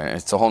 you know, and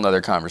it's a whole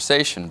nother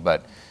conversation,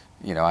 but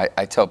you know,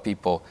 I tell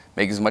people,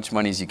 make as much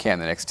money as you can in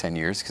the next 10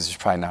 years, because there's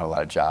probably not a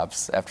lot of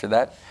jobs after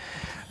that.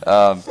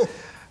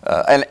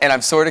 And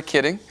I'm sort of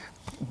kidding,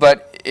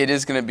 but it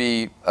is going to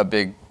be a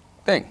big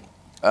thing.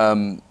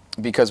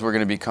 Because we're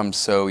going to become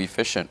so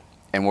efficient,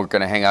 and we're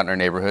going to hang out in our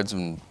neighborhoods.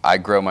 And I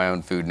grow my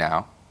own food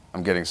now.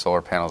 I'm getting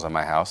solar panels on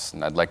my house,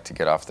 and I'd like to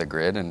get off the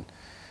grid and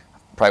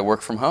probably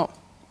work from home,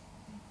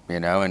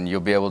 you know. And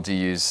you'll be able to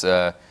use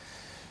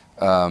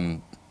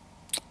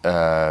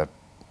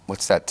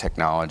what's that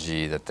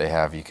technology that they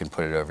have? You can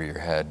put it over your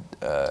head.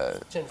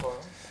 Tinfoil?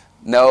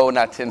 No,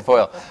 not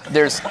tinfoil.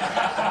 There's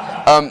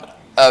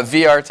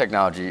VR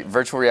technology.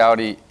 Virtual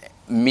reality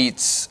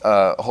meets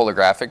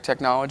holographic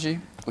technology,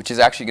 which is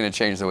actually going to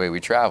change the way we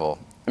travel.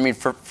 I mean,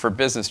 for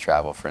business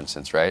travel, for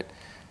instance, right?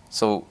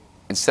 So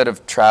instead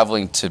of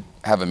traveling to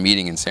have a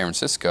meeting in San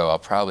Francisco, I'll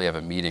probably have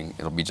a meeting.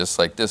 It'll be just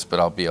like this, but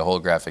I'll be a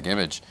holographic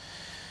image,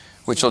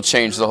 which will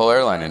change the whole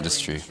airline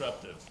industry.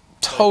 Disruptive.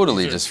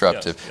 Totally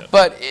disruptive. Yes, yes.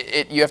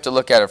 But you have to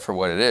look at it for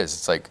what it is.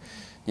 It's like,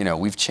 you know,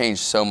 we've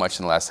changed so much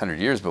in the last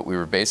 100 years, but we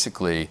were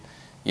basically,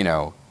 you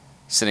know,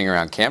 sitting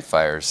around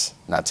campfires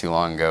not too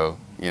long ago,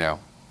 you know,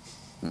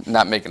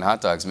 not making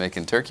hot dogs,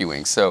 making turkey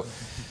wings. So,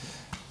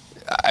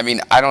 I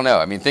mean, I don't know.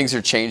 I mean, things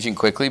are changing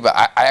quickly, but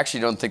I actually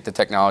don't think the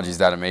technology is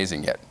that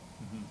amazing yet.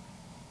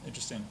 Mm-hmm.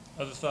 Interesting.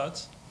 Other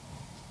thoughts?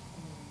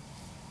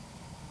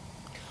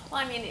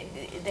 Well, I mean,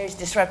 there's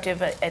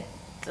disruptive at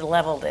the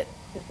level that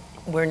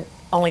we're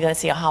only going to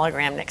see a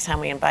hologram next time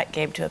we invite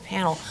Gabe to a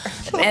panel.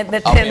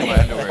 But I'll be in my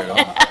underwear at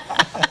all.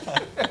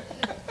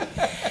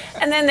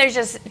 And then there's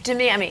just, to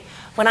me, I mean,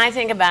 when I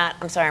think about,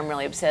 I'm sorry, I'm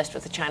really obsessed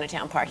with the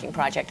Chinatown parking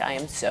project. I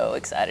am so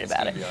excited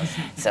about it.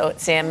 Awesome. So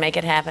Sam, make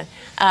it happen.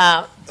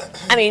 I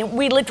mean,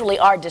 we literally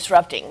are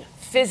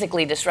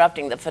physically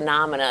disrupting the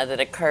phenomena that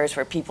occurs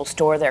where people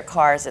store their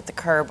cars at the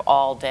curb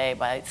all day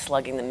by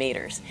slugging the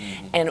meters.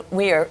 Mm-hmm. And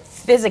we are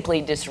physically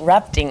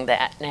disrupting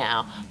that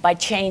now by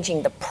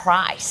changing the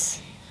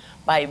price,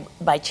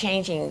 by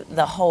changing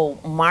the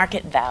whole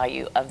market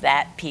value of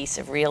that piece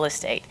of real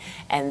estate.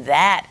 And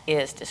that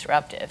is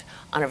disruptive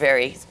on a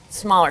very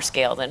smaller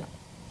scale than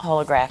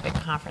holographic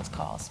conference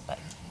calls. But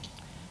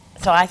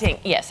so I think,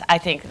 yes, I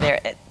think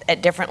they're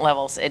at different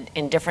levels,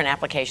 in different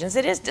applications,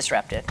 it is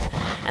disruptive.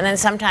 And then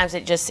sometimes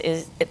it just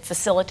is, it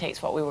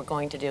facilitates what we were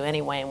going to do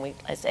anyway, and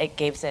as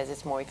Gabe says,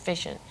 it's more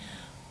efficient.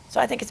 So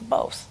I think it's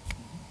both,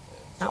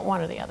 not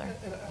one or the other.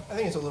 I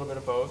think it's a little bit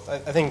of both. I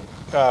think,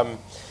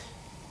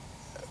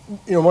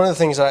 you know, one of the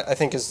things I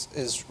think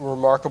is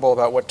remarkable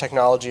about what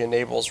technology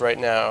enables right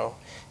now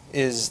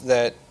is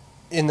that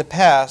in the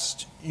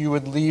past, you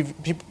would leave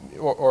people,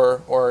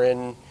 or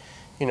in,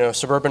 you know,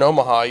 suburban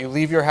Omaha, you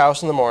leave your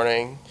house in the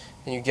morning,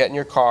 and you get in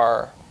your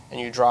car, and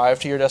you drive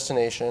to your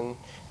destination,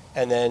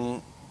 and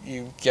then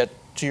you get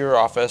to your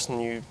office,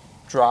 and you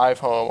drive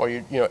home, or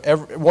you know,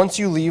 once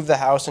you leave the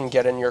house and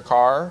get in your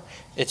car,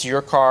 it's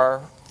your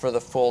car for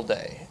the full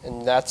day,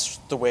 and that's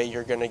the way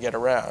you're going to get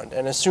around.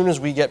 And as soon as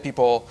we get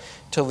people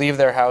to leave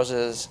their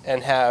houses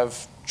and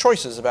have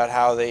choices about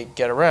how they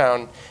get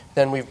around,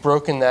 then we've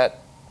broken that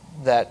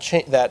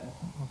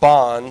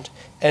bond,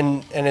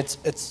 and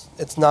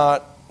it's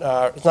not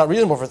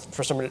reasonable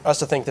for us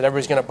to think that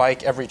everybody's going to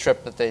bike every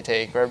trip that they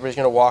take, or everybody's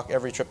going to walk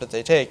every trip that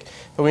they take.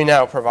 But we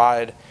now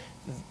provide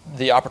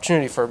the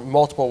opportunity for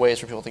multiple ways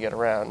for people to get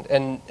around,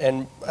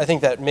 and I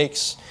think that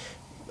makes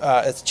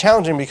it's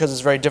challenging because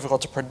it's very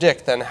difficult to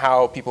predict then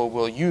how people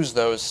will use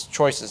those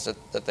choices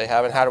that they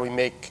have, and how do we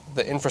make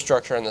the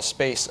infrastructure and the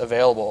space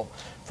available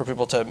for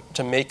people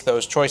to make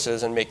those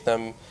choices and make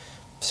them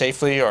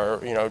safely, or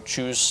you know,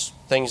 choose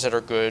things that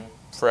are good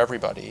for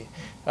everybody.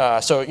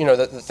 So you know,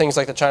 the things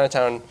like the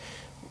Chinatown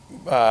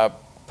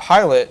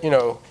pilot, you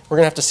know, we're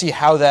going to have to see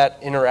how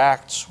that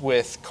interacts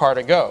with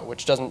Car2Go,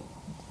 which doesn't,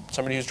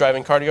 somebody who's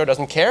driving Car2Go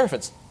doesn't care if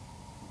it's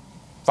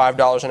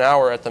 $5 an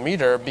hour at the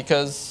meter,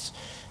 because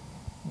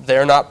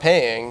they're not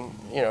paying,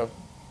 you know,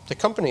 the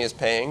company is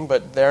paying,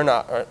 but they're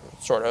not, or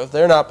sort of,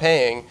 they're not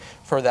paying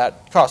for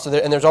that cost. So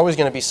and there's always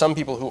going to be some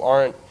people who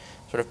aren't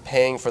sort of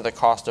paying for the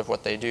cost of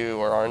what they do,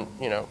 or aren't,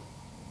 you know,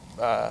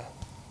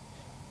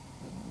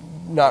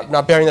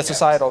 not bearing the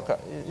societal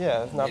cost.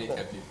 Yeah, not.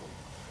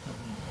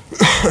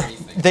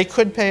 They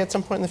could pay at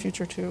some point in the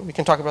future too. We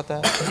can talk about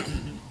that.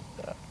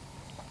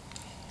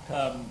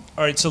 All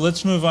right, so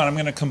let's move on. I'm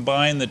going to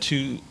combine the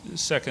two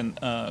second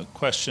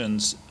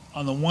questions.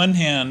 On the one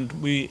hand,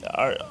 we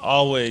are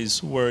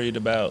always worried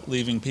about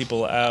leaving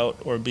people out,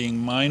 or being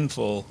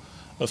mindful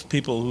of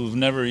people who've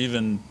never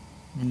even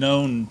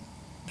known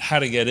how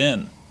to get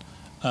in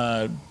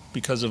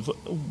because of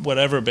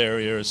whatever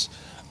barriers.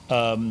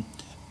 And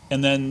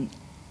then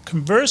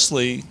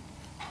conversely,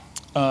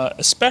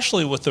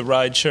 especially with the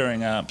ride-sharing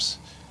apps,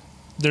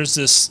 there's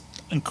this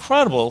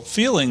incredible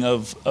feeling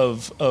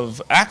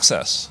of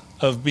access,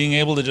 of being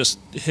able to just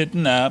hit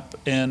an app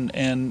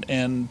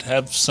and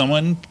have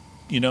someone,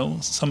 you know,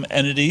 some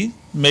entity,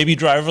 maybe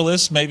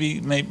driverless,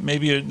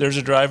 maybe there's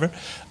a driver,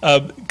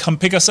 come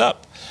pick us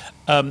up.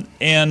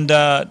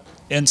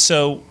 And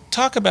so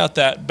talk about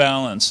that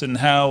balance, and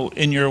how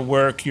in your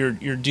work you're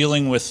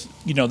dealing with,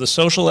 you know, the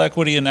social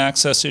equity and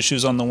access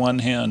issues on the one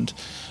hand,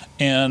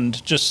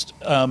 and just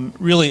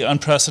really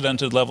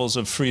unprecedented levels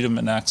of freedom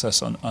and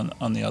access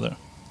on the other.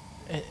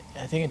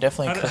 I think it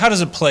definitely. How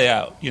does it play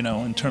out, you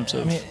know, in terms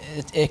of? I mean,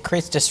 it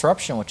creates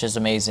disruption, which is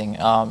amazing.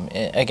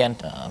 Again,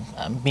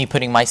 me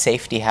putting my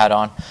safety hat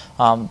on,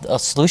 a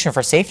solution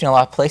for safety in a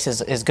lot of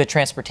places is good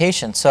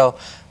transportation. So,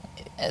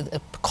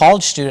 a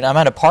college student, I'm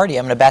at a party,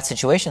 I'm in a bad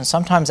situation.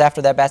 Sometimes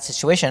after that bad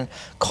situation,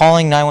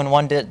 calling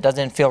 911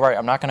 doesn't feel right.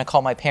 I'm not going to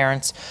call my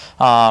parents.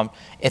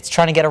 It's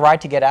trying to get a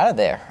ride to get out of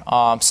there.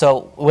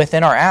 So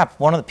within our app,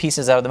 one of the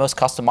pieces that are the most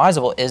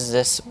customizable is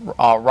this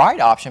ride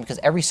option, because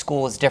every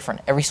school is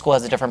different. Every school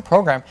has a different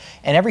program,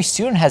 and every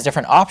student has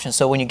different options.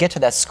 So when you get to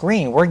that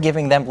screen, we're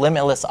giving them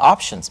limitless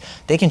options.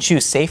 They can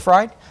choose Safe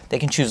Ride, they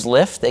can choose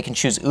Lyft, they can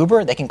choose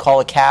Uber, they can call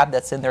a cab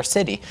that's in their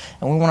city.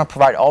 And we want to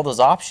provide all those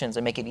options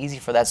and make it easy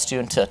for that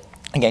student to,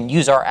 again,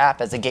 use our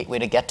app as a gateway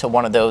to get to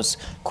one of those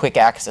quick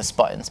access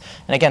buttons.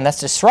 And again,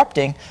 that's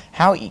disrupting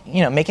how,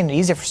 you know, making it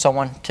easier for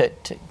someone to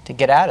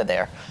get out of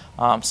there.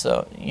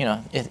 So, you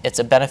know, it's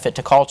a benefit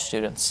to college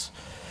students.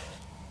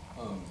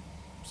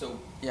 So,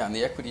 yeah, on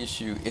the equity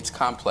issue, it's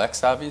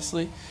complex,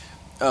 obviously.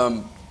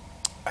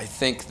 I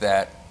think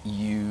that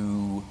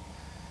the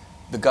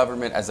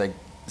government, as I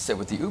said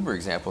with the Uber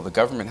example, the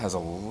government has a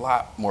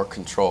lot more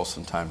control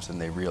sometimes than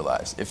they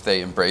realize if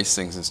they embrace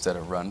things instead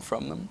of run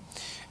from them.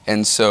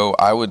 And so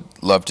I would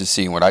love to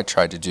see, what I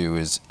try to do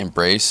is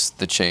embrace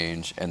the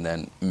change and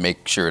then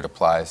make sure it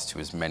applies to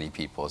as many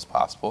people as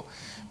possible.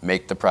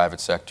 Make the private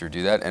sector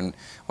do that. And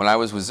when I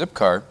was with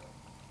Zipcar,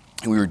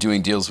 we were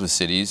doing deals with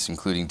cities,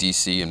 including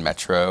DC and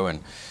Metro,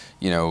 and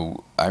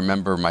I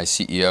remember my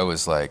CEO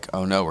was like,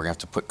 "Oh no, we're gonna have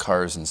to put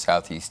cars in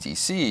Southeast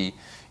DC,"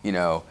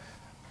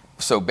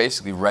 so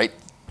basically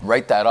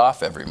write that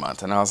off every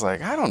month. And I was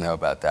like, I don't know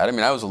about that. I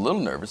mean, I was a little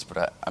nervous,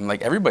 but I'm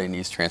like, everybody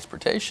needs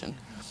transportation.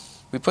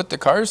 We put the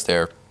cars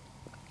there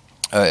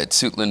at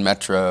Suitland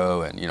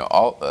Metro and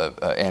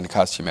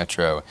Anacostia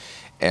Metro,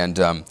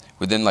 and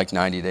within like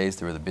 90 days,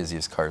 they were the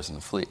busiest cars in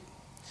the fleet.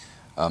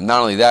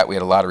 Not only that, we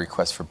had a lot of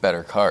requests for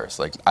better cars.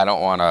 Like, I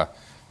don't want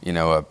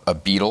a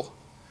Beetle.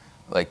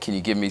 Like, can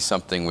you give me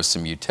something with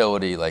some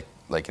utility, like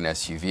an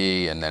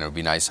SUV, and then it would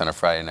be nice on a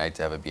Friday night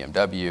to have a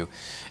BMW.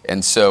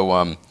 And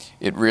so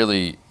it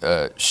really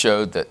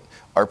showed that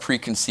our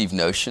preconceived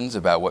notions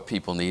about what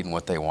people need and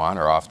what they want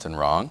are often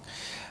wrong.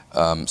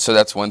 So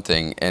that's one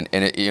thing. And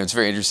it's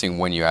very interesting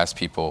when you ask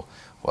people,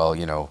 well,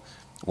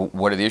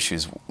 what are the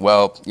issues?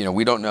 Well,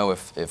 we don't know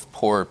if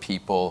poor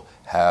people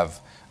have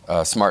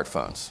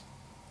smartphones,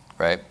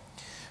 right?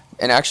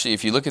 And actually,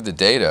 if you look at the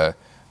data,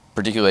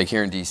 particularly like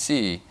here in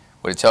DC,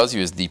 what it tells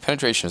you is the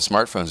penetration of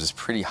smartphones is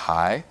pretty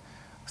high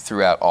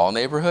throughout all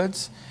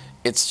neighborhoods.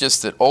 It's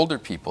just that older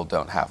people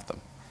don't have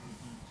them.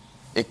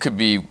 It could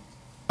be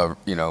a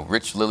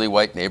rich lily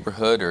white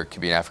neighborhood, or it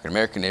could be an African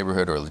American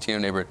neighborhood or a Latino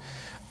neighborhood.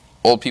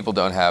 Old people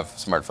don't have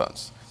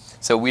smartphones.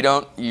 So we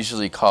don't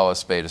usually call a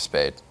spade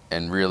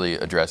and really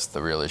address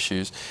the real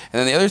issues. And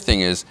then the other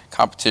thing is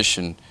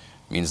competition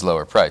means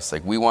lower price.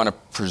 Like, we want to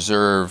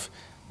preserve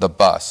the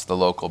bus, the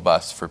local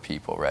bus for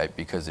people, right?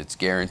 Because it's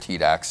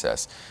guaranteed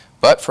access.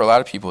 But for a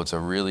lot of people, it's a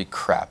really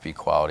crappy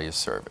quality of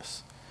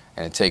service.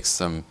 And it takes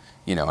them,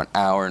 an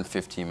hour and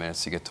 15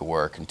 minutes to get to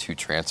work and 2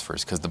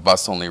 transfers, because the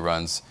bus only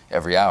runs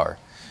every hour.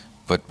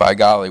 But by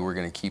golly, we're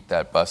going to keep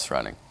that bus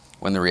running.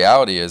 When the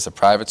reality is a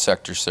private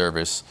sector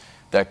service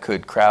that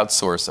could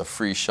crowdsource a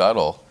free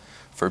shuttle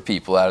for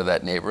people out of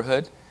that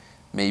neighborhood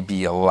may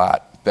be a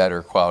lot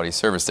better quality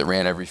service that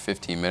ran every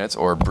 15 minutes,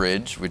 or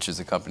Bridge, which is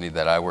a company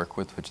that I work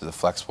with, which is a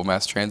flexible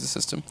mass transit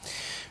system.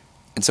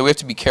 And so we have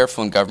to be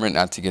careful in government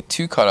not to get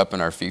too caught up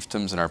in our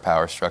fiefdoms and our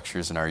power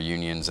structures and our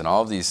unions and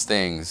all of these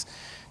things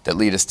that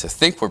lead us to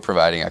think we're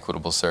providing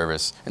equitable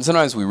service. And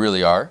sometimes we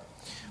really are,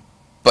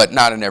 but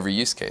not in every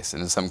use case.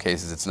 And in some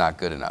cases, it's not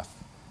good enough.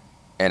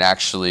 And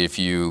actually, if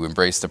you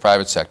embrace the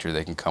private sector,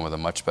 they can come with a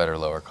much better,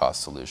 lower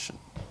cost solution.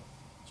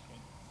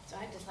 So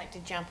I'd just like to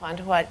jump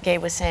onto what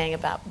Gabe was saying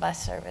about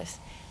bus service.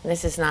 And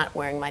this is not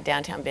wearing my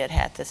downtown bid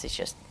hat. This is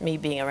just me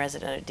being a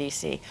resident of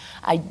DC.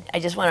 I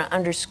just want to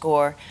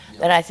underscore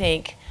that I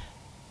think,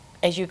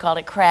 as you called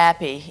it,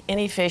 crappy,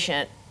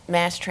 inefficient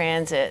mass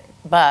transit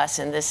bus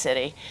in this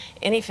city,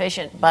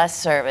 inefficient bus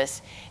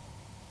service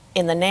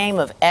in the name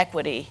of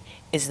equity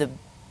is the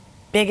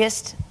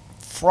biggest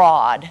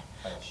fraud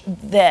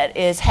that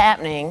is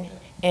happening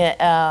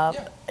to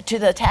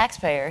the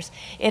taxpayers.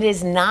 It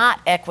is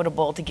not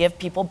equitable to give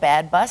people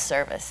bad bus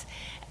service,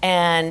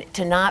 and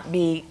to not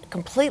be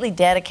completely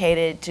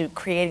dedicated to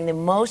creating the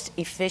most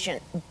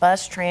efficient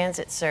bus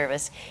transit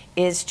service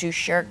is to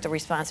shirk the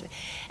responsibility.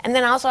 And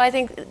then also, I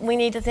think we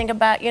need to think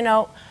about,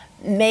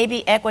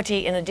 maybe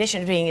equity, in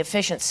addition to being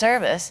efficient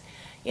service,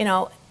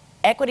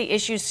 equity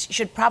issues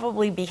should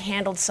probably be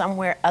handled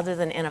somewhere other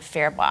than in a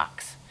fare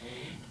box.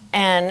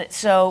 And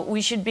so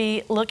we should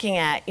be looking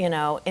at, we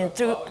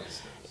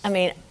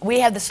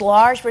have this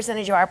large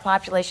percentage of our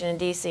population in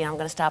DC, and I'm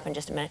going to stop in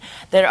just a minute,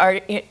 that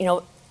are,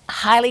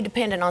 highly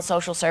dependent on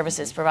social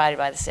services provided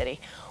by the city.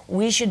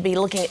 We should be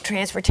looking at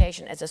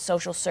transportation as a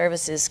social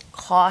services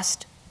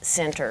cost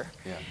center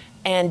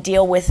and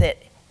deal with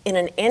it in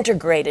an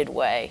integrated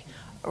way,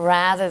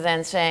 rather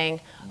than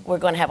saying we're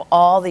going to have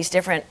all these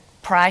different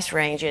price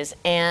ranges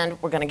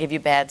and we're going to give you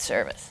bad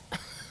service.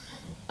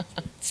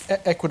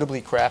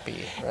 Equitably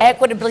crappy. Right?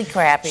 Equitably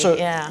crappy,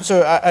 yeah.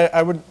 So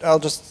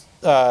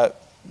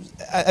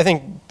I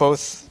think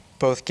both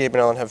Gabe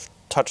and Ellen have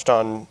touched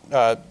on.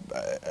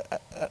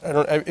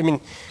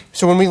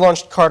 So when we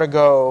launched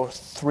Car2Go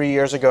 3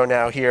 years ago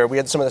now here, we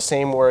had some of the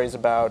same worries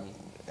about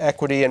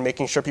equity and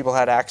making sure people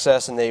had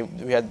access, and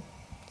we had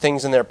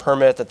things in their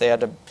permit that they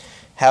had to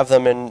have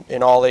them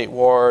in all 8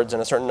 wards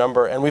and a certain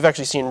number. And we've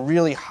actually seen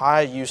really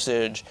high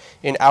usage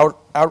in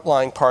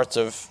outlying parts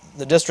of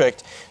the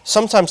district,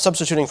 sometimes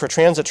substituting for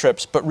transit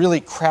trips, but really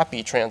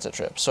crappy transit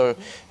trips. So,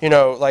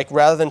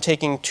 rather than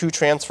taking 2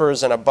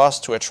 transfers and a bus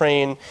to a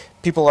train,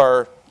 people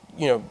are,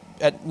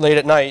 late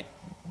at night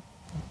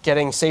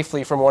getting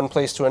safely from one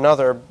place to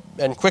another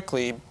and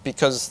quickly,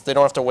 because they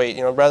don't have to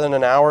wait. Rather than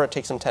an hour, it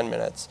takes them 10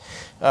 minutes.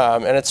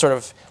 And it's sort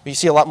of, we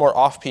see a lot more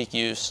off-peak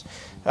use.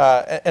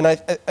 And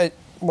I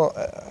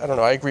don't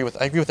know. I agree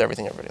with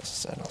everything everybody else has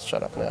said. I'll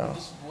shut up now.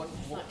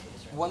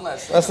 One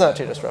last thing. That's not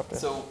too disruptive.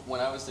 So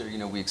when I was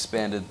there, we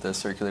expanded the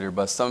circulator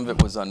bus. Some of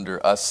it was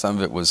under us. Some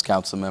of it was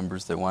council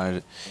members that wanted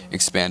it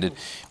expanded.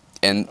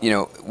 And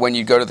when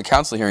you go to the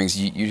council hearings,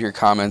 you hear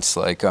comments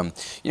like,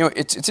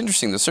 it's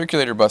interesting. The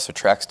circulator bus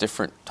attracts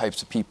different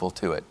types of people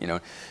to it.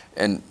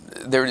 And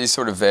there were these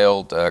sort of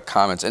veiled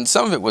comments. And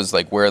some of it was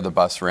like where the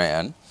bus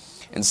ran,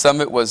 and some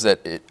of it was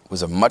that it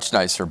was a much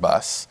nicer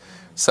bus,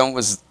 Some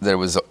was that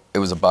it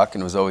was a buck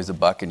and it was always a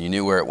buck and you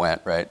knew where it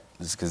went, right?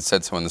 Because it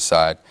said so on the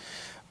side.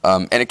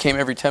 And it came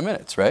every 10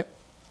 minutes, right?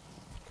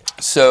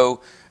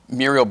 So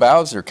Muriel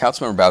Bowser,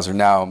 Councilmember Bowser,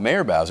 now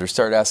Mayor Bowser,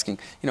 started asking,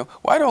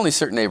 why do only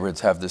certain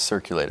neighborhoods have this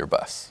circulator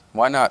bus?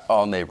 Why not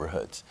all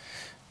neighborhoods?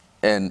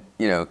 And,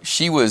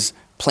 she was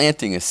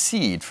planting a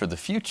seed for the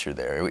future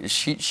there.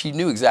 She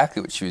knew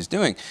exactly what she was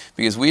doing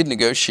because we had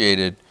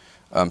negotiated,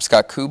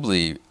 Scott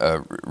Kubley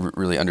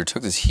really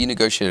undertook this. He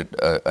negotiated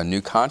a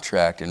new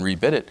contract and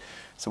rebid it.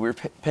 So we were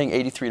paying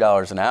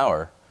 $83 an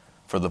hour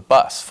for the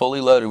bus,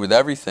 fully loaded with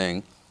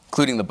everything,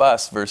 including the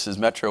bus, versus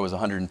Metro was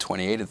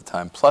 $128 at the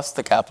time, plus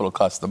the capital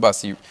cost of the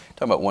bus. You're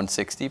talking about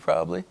 $160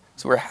 probably.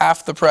 So we're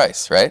half the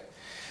price, right?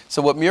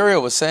 So what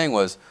Muriel was saying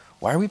was,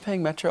 why are we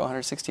paying Metro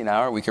 $160 an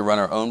hour? We could run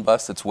our own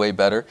bus that's way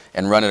better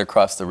and run it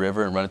across the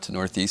river and run it to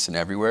Northeast and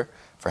everywhere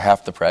for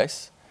half the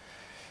price.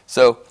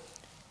 So,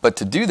 but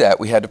to do that,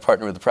 we had to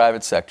partner with the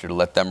private sector to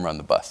let them run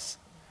the bus.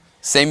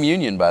 Same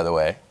union, by the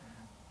way,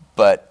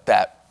 but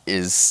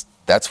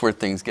that's where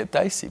things get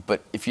dicey.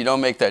 But if you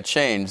don't make that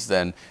change,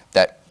 then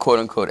that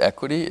quote-unquote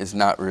equity is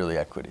not really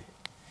equity.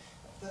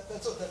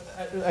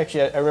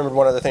 Actually, I remembered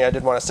one other thing I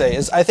did want to say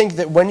is I think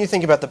that when you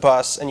think about the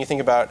bus and you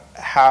think about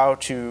how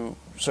to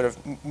sort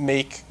of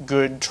make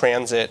good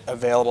transit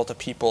available to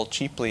people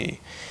cheaply,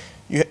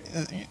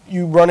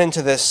 you run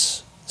into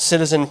this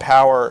citizen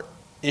power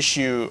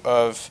issue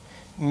of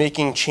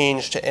making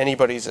change to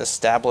anybody's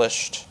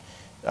established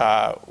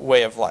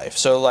way of life.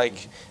 So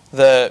like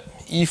the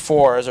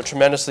E4 is a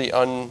tremendously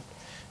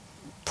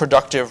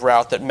unproductive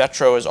route that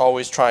Metro is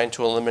always trying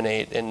to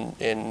eliminate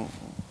in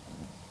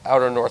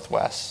outer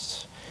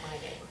Northwest,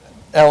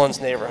 Ellen's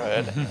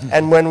neighborhood.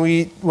 And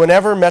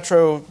whenever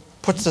Metro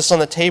puts this on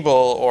the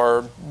table,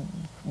 or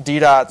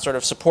DDOT sort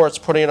of supports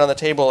putting it on the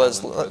table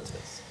as...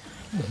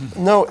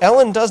 No,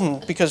 Ellen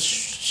doesn't, because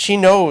she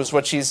knows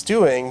what she's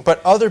doing,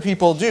 but other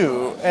people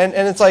do. And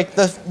it's like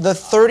the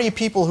 30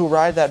 people who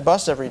ride that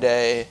bus every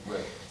day,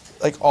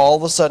 like all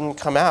of a sudden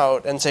come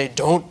out and say,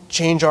 don't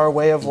change our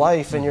way of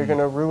life and you're going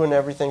to ruin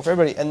everything for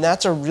everybody. And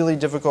that's a really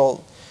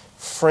difficult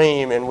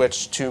frame in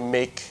which to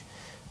make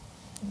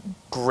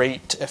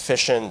great,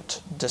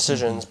 efficient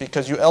decisions,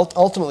 because you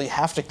ultimately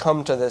have to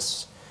come to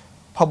this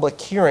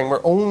public hearing where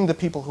only the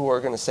people who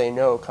are going to say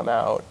no come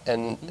out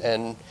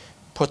and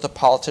put the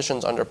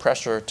politicians under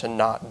pressure to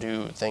not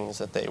do things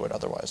that they would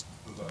otherwise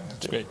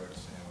do. Great.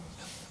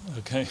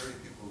 Okay. 30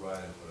 people ride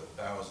it,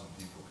 but 1,000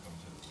 people come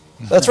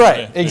to the That's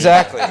right.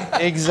 Exactly.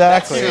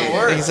 Exactly.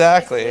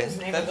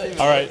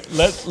 All right.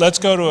 Let's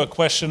go to a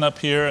question up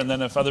here, and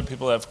then if other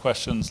people have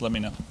questions, let me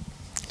know.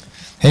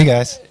 Hey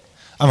guys,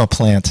 I'm a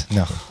plant.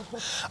 No.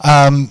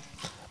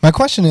 My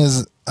question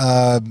is,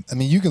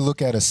 you can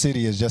look at a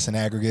city as just an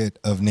aggregate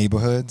of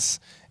neighborhoods,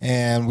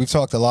 and we've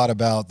talked a lot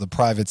about the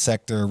private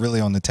sector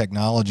really on the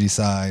technology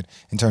side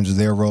in terms of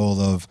their role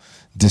of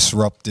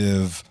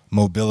disruptive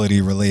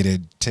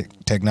mobility-related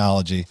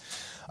technology.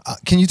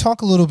 Can you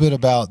talk a little bit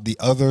about the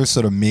other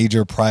sort of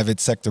major private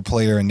sector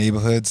player in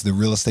neighborhoods, the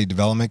real estate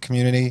development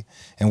community,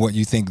 and what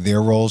you think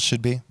their roles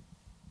should be?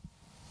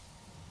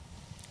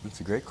 That's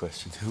a great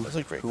question. That's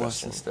a great who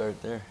wants question. to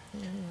start there?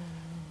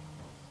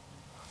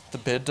 The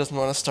bid doesn't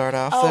want to start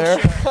off Oh, there.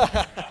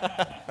 sure.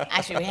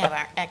 Actually, we have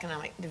our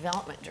economic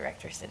development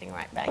director sitting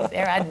right back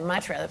there. I'd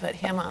much rather put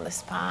him on the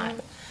spot.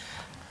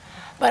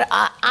 But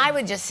I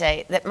would just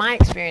say that my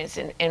experience,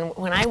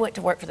 when I went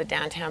to work for the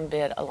downtown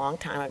bid a long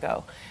time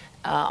ago,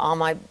 all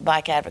my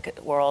bike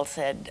advocate world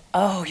said,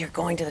 oh, you're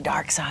going to the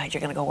dark side.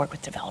 You're going to go work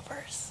with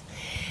developers.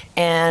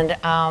 And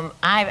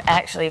I've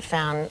actually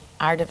found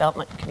our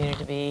development community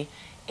to be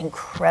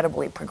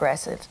incredibly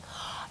progressive.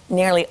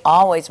 Nearly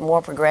always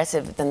more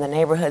progressive than the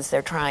neighborhoods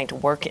they're trying to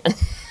work in.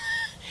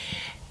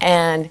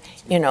 And,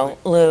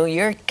 Lou,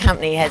 your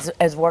company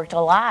has worked a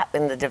lot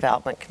in the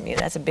development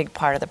community. That's a big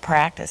part of the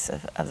practice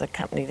of the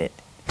company that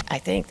I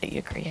think that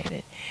you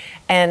created.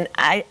 And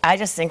I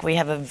just think we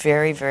have a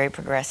very, very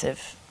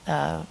progressive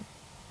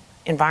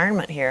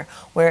environment here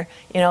where,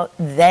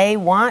 they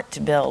want to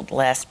build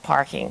less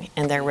parking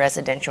in their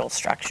residential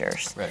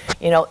structures. Right.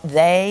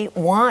 They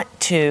want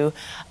to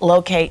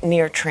locate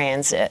near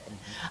transit.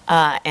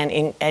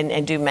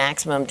 And do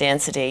maximum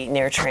density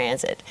near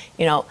transit.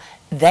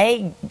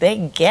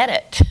 They get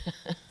it.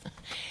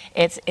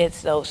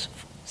 It's those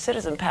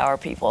citizen power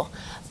people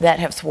that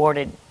have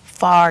thwarted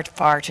far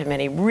too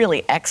many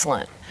really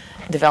excellent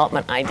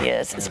development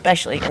ideas,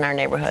 especially in our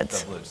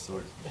neighborhoods. Double-edged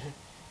sword.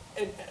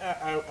 And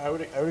I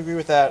would agree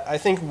with that. I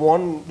think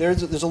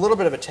there's a little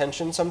bit of a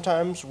tension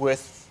sometimes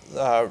with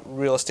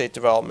real estate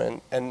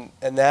development, and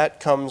that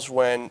comes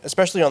when,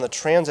 especially on the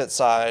transit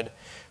side,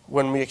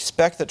 when we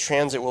expect that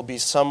transit will be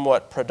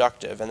somewhat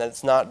productive and that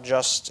it's not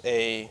just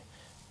a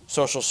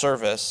social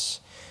service,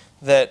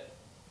 that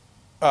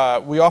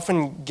we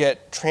often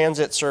get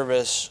transit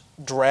service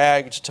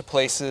dragged to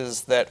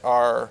places that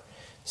are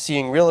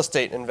seeing real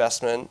estate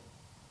investment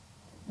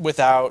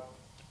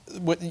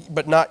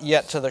but not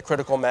yet to the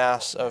critical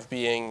mass of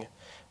being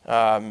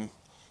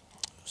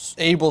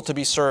able to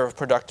be served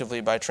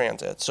productively by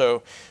transit.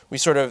 So we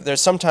sort of,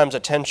 there's sometimes a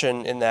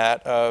tension in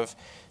that of,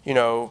 you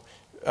know,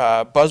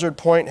 Buzzard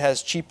Point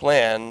has cheap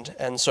land,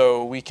 and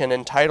so we can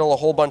entitle a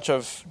whole bunch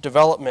of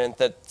development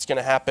that's going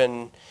to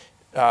happen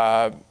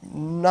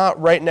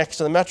not right next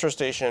to the metro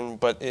station,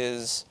 but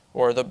is,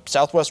 or the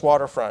Southwest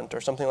waterfront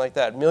or something like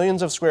that.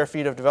 Millions of square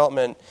feet of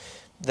development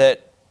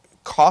that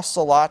costs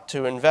a lot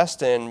to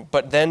invest in,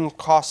 but then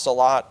costs a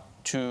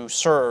lot to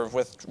serve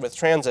with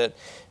transit.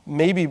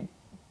 Maybe,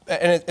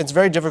 and it's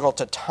very difficult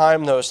to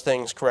time those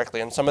things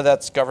correctly, and some of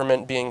that's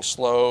government being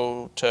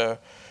slow to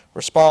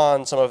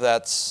respond, some of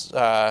that's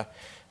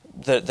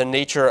the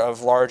nature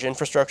of large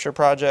infrastructure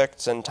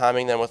projects and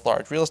timing them with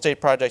large real estate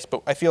projects,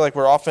 but I feel like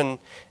we're often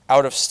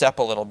out of step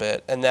a little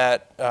bit, and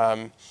that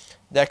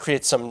that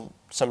creates some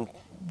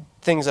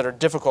things that are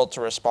difficult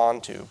to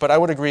respond to. But I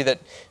would agree that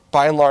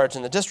by and large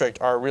in the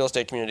district, our real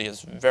estate community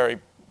is very,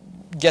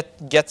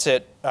 gets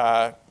it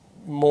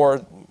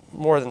more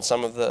than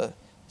some of the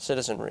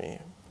citizenry.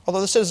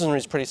 Although the citizenry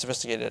is pretty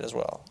sophisticated as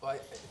well. Well, I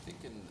think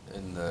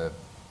in the,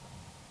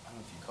 I don't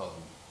know if you call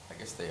them, I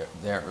guess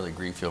they aren't really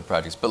greenfield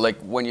projects, but like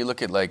when you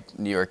look at like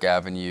New York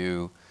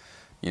Avenue,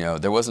 you know,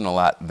 there wasn't a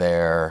lot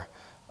there.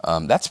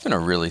 That's been a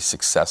really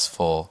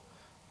successful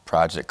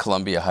project.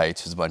 Columbia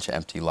Heights was a bunch of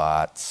empty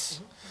lots.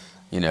 Mm-hmm.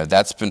 You know,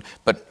 that's been,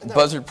 but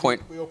Buzzard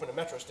Point. We opened a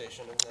metro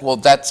station. Well,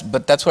 that's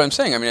what I'm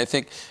saying. I mean, I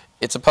think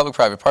it's a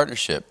public-private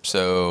partnership.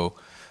 So,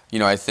 you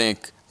know, I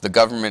think the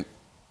government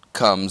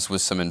comes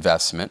with some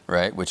investment,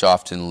 right, which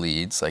often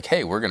leads like,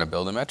 hey, we're going to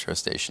build a metro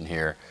station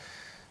here.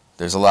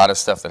 There's a lot of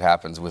stuff that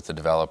happens with the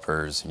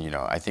developers, and you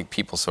know, I think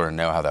people sort of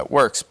know how that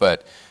works.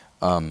 But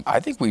I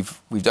think we've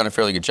done a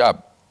fairly good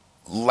job.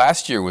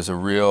 Last year was a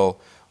real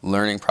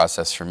learning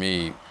process for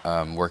me,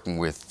 working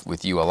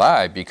with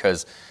ULI,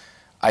 because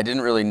I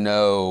didn't really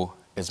know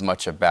as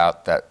much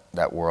about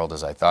that world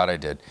as I thought I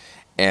did.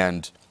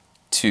 And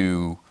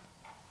to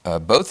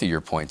both of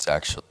your points,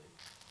 actually,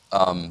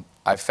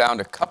 I found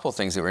a couple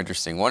things that were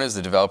interesting. One is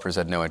the developers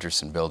had no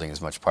interest in building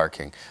as much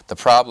parking. The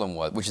problem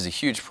was, which is a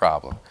huge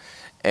problem,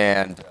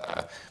 and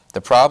the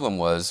problem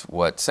was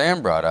what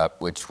Sam brought up,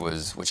 which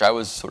I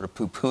was sort of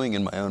poo-pooing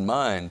in my own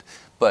mind,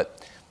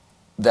 but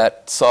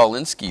that Saul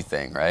Alinsky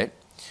thing, right?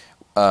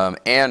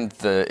 And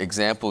the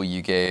example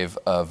you gave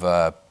of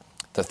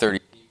the 30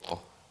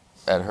 people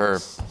at her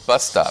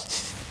bus stop.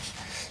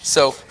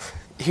 So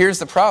here's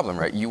the problem,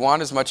 right? You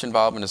want as much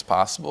involvement as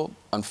possible.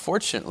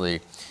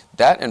 Unfortunately,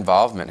 that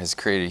involvement has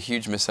created a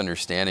huge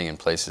misunderstanding in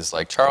places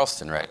like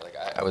Charleston, right? Like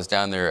I was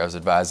down there, I was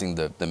advising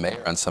the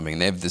mayor on something,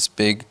 and they have this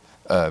big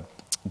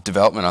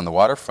development on the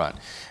waterfront.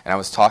 And I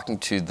was talking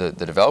to the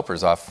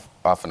developers off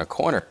in a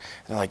corner.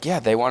 And they're like,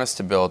 yeah, they want us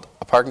to build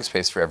a parking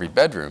space for every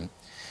bedroom.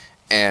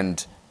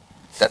 And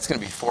that's going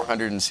to be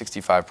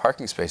 465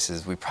 parking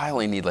spaces. We probably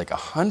only need like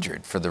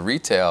 100 for the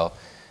retail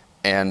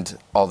and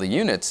all the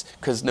units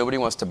because nobody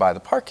wants to buy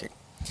the parking.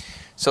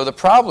 So the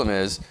problem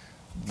is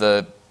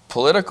the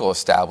political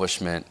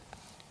establishment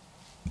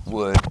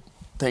would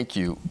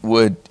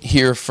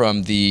hear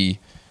from the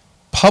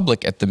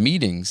public at the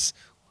meetings,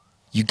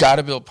 you got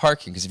to build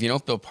parking, because if you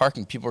don't build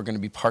parking, people are going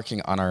to be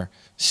parking on our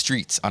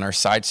streets, on our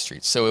side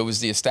streets. So it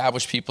was the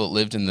established people that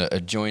lived in the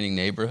adjoining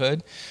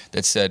neighborhood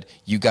that said,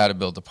 you got to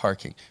build the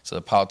parking. So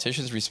the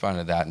politicians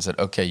responded to that and said,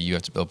 okay, you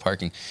have to build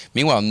parking.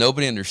 Meanwhile,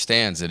 nobody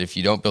understands that if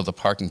you don't build the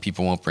parking,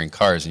 people won't bring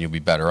cars and you'll be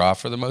better off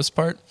for the most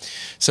part.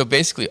 So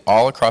basically,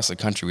 all across the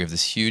country, we have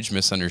this huge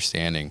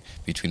misunderstanding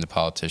between the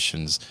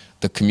politicians,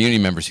 the community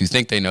members who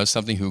think they know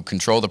something, who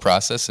control the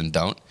process and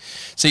don't.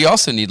 So you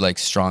also need like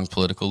strong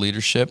political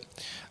leadership.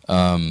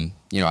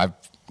 You know, I've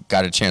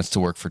got a chance to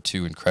work for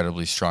two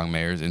incredibly strong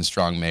mayors in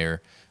strong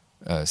mayor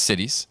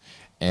cities,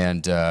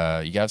 and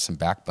you got some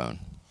backbone.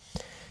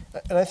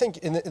 And I think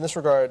in this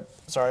regard,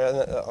 sorry,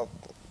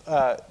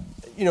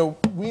 you know,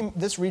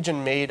 this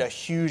region made a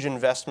huge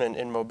investment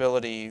in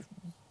mobility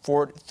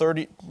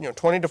 20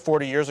 to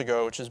 40 years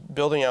ago, which is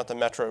building out the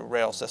metro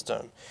rail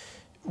system.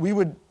 We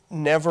would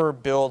never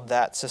build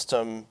that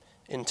system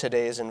in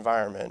today's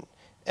environment,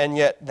 and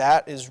yet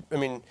that is, I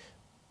mean,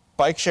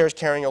 bike shares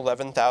carrying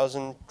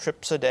 11,000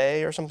 trips a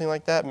day or something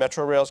like that.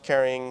 Metro rail's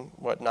carrying,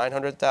 what,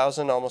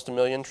 900,000, almost 1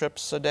 million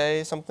trips a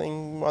day,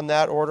 something on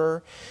that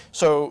order.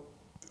 So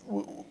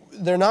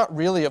they're not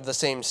really of the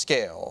same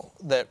scale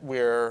that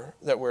we're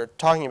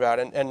talking about.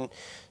 And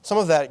some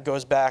of that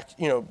goes back,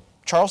 you know,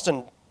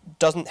 Charleston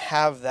doesn't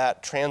have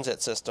that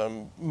transit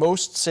system.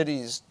 Most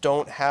cities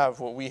don't have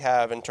what we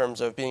have in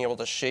terms of being able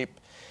to shape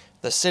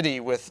the city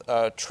with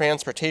a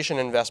transportation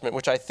investment,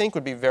 which I think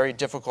would be very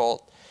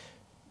difficult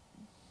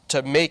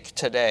to make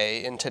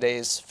today in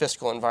today's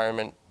fiscal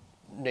environment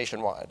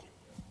nationwide.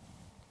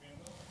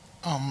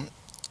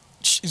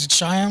 Is it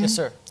Cheyenne? Yes,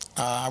 sir.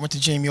 I went to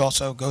JMU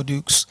also. Go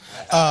Dukes.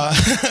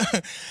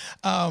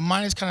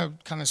 Mine is kind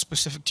of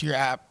specific to your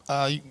app.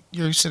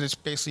 You said it's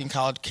basically in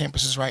college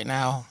campuses right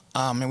now,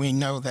 and we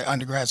know that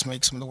undergrads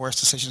make some of the worst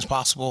decisions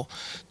possible.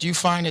 Do you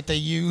find that they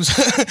use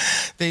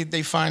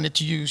they find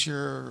that you use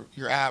your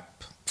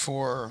app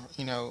for,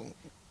 you know,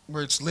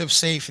 where it's live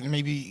safe, and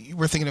maybe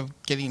we're thinking of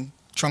getting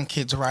drunk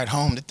kids a ride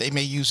home, that they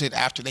may use it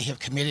after they have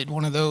committed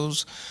one of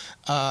those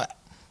bad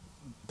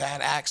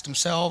acts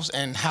themselves,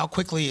 and how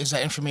quickly is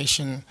that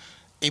information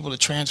able to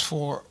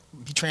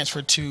be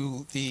transferred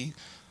to the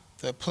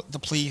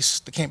police,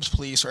 the campus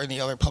police, or any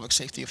other public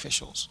safety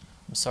officials?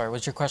 I'm sorry,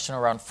 was your question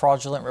around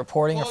fraudulent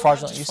reporting or Well,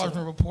 fraudulent not use? just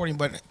fraudulent reporting,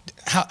 but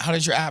how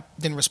does your app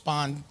then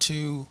respond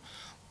to,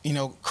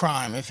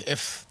 crime?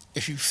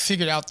 If you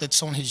figured out that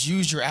someone has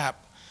used your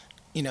app,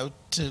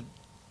 to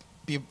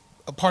be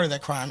a part of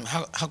that crime,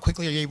 how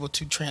quickly are you able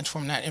to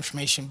transform that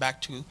information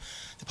back to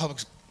the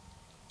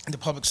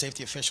public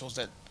safety officials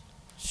that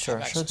Sure.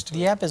 have So access to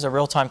the it? app is a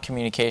real-time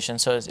communication,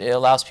 so it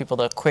allows people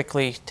to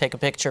quickly take a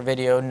picture,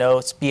 video,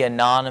 notes, be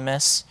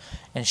anonymous,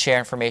 and share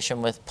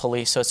information with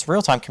police. So it's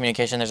real-time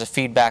communication. There's a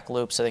feedback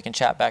loop so they can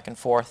chat back and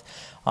forth.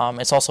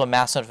 It's also a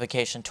mass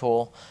notification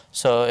tool,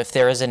 so if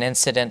there is an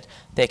incident,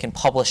 they can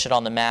publish it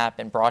on the map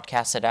and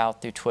broadcast it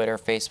out through Twitter,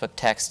 Facebook,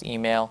 text,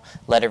 email,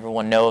 let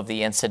everyone know of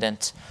the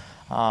incident.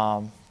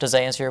 Does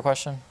that answer your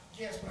question?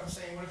 Yes, but I'm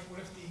saying, what if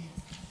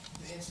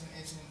the incident,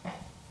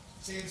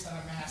 say it's not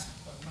a mass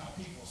amount of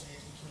people, say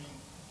it's between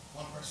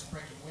one person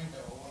breaking a window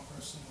or one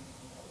person,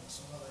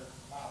 some other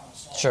violent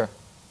assault. Sure.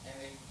 And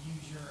they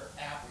use your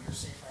app or your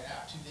SafeRide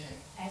app to then.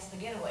 As the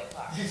getaway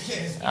car.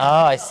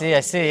 Oh, I see, yeah.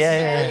 Uses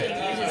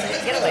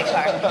a getaway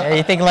car. Yeah,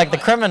 you're thinking like the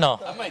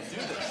criminal. I might do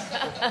this.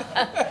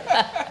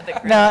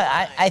 No,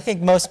 I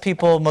think most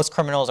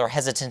criminals are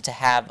hesitant to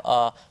have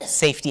a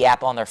safety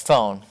app on their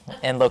phone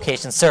and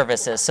location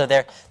services. So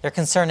they're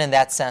concerned in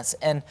that sense.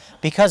 And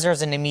because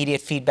there's an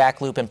immediate feedback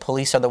loop and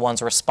police are the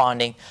ones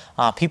responding,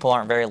 people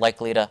aren't very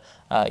likely to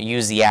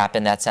use the app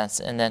in that sense.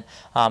 And then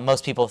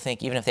most people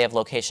think even if they have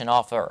location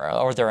off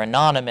or they're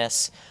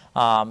anonymous,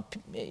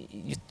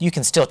 you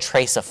can still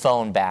trace a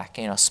phone back,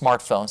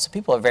 smartphone. So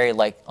people are very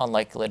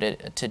unlikely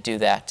to do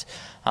that.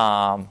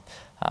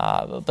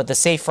 But the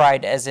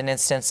SafeRide, as an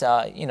instance,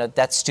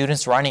 that's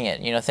students running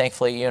it.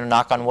 Thankfully,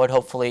 knock on wood,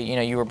 hopefully,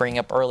 you were bringing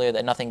up earlier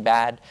that nothing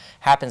bad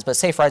happens. But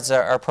SafeRides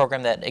are a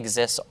program that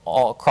exists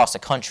all across the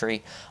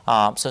country.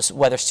 So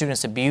whether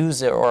students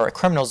abuse it or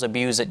criminals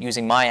abuse it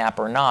using my app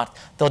or not,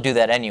 they'll do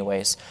that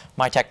anyways.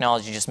 My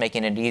technology is just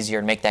making it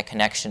easier to make that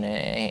connection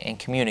and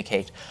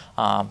communicate.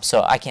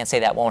 So I can't say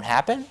that won't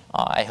happen.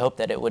 I hope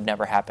that it would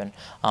never happen.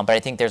 But I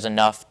think there's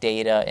enough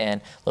data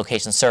and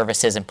location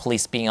services and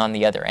police being on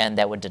the other end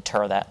that would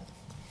deter that.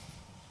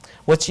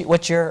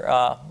 What's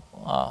your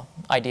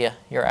idea,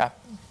 your app?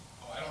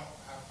 Oh, I don't have.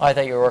 Oh, I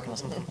thought you were working on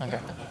something. Okay.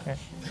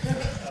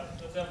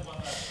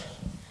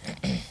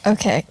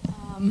 Okay.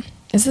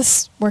 Is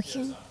this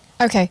working?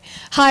 Okay.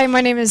 Hi,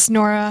 my name is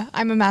Nora.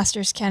 I'm a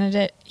master's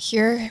candidate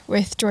here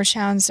with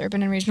Georgetown's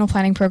Urban and Regional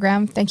Planning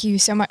Program. Thank you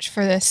so much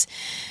for this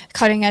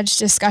cutting edge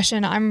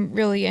discussion. I'm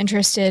really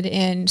interested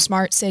in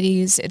smart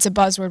cities. It's a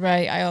buzzword, but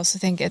I also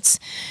think it's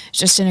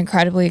just an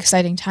incredibly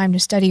exciting time to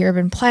study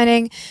urban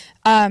planning.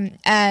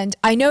 And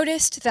I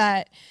noticed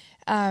that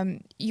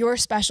your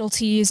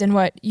specialties and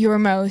what you're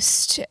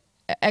most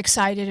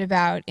excited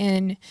about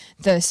in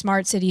the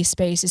smart city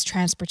space is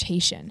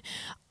transportation.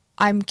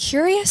 I'm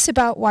curious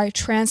about why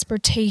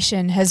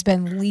transportation has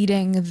been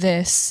leading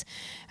this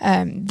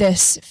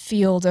this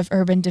field of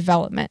urban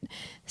development.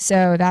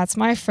 So that's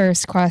my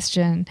first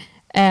question.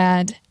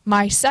 And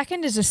my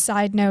second is a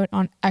side note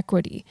on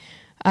equity.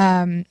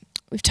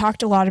 We've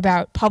talked a lot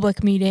about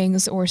public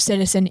meetings or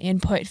citizen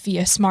input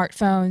via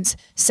smartphones.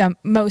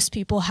 Most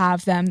people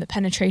have them. The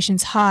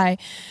penetration's high,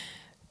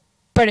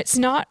 but it's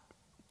not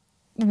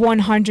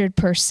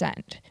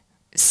 100%.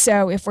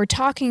 So if we're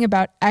talking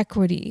about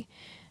equity,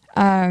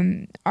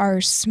 are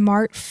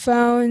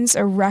smartphones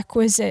a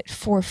requisite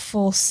for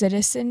full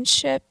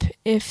citizenship?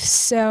 If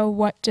so,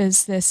 what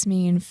does this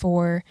mean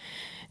for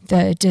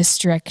the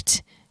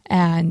district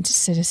and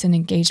citizen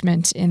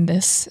engagement in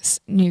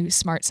this new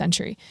smart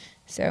century?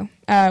 So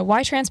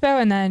why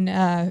Transpo, and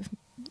then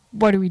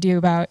what do we do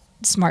about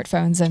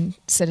smartphones and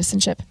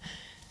citizenship?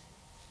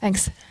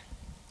 Thanks.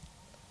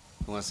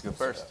 Who wants to go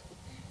first?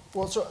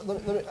 Well, so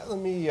let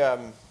me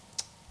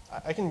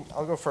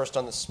I'll go first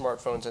on the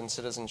smartphones and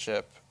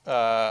citizenship.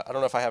 I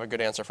don't know if I have a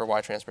good answer for why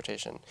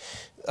transportation.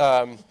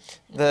 So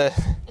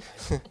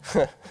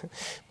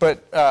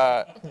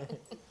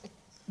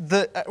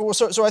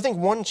I think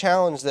one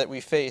challenge that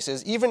we face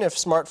is even if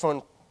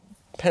smartphone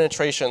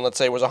penetration, let's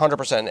say, was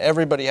 100%,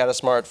 everybody had a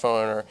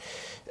smartphone, or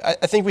I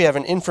think we have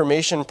an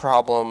information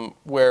problem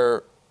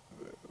where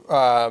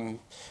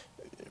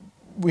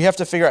we have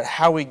to figure out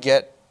how we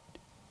get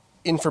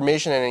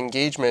information and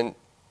engagement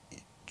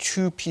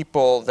to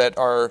people that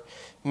are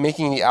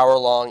making the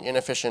hour-long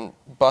inefficient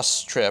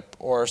bus trip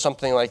or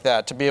something like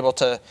that, to be able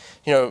to,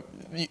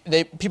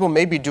 people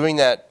may be doing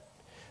that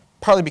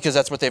partly because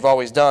that's what they've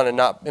always done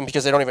and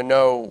because they don't even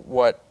know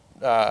what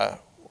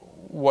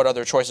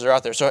other choices are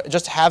out there. So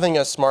just having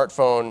a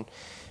smartphone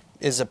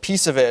is a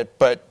piece of it,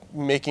 but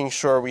making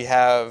sure we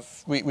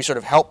sort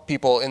of help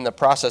people in the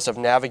process of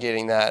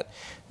navigating that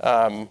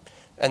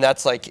And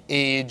that's like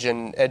age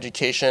and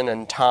education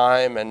and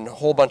time and a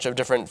whole bunch of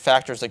different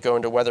factors that go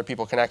into whether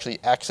people can actually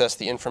access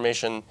the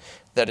information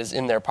that is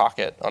in their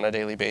pocket on a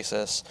daily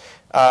basis.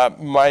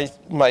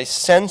 My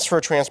sense for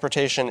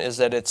transportation is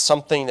that it's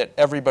something that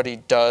everybody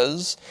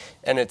does,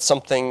 and it's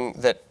something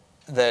that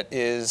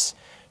is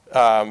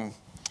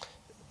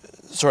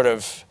sort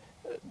of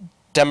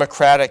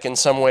democratic in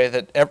some way,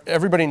 that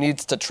everybody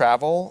needs to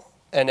travel,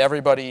 and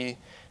everybody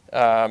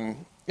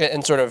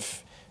and sort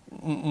of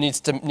needs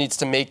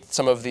to make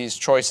some of these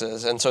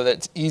choices, and so that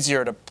it's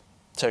easier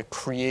to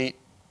create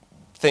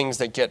things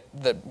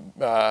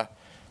that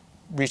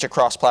reach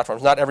across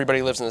platforms. Not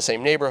everybody lives in the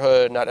same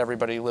neighborhood. Not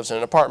everybody lives in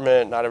an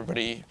apartment. Not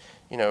everybody,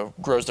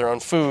 grows their own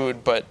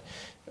food. But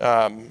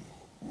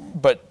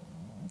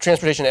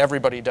transportation,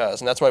 everybody does,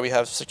 and that's why we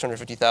have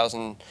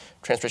 650,000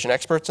 transportation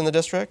experts in the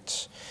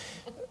district.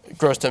 It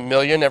grows to 1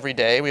 million every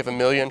day. We have 1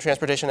 million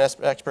transportation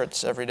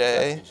experts every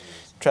day.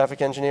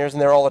 Traffic engineers,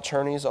 and they're all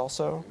attorneys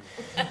also.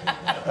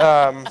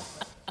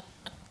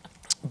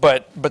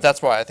 But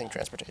that's why I think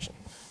transportation.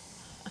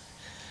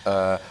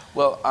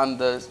 Well, on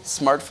the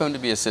smartphone to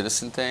be a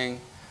citizen thing,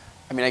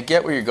 I mean, I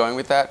get where you're going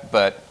with that,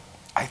 but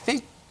I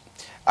think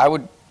I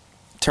would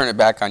turn it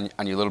back on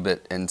you a little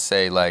bit and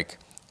say, like,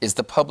 is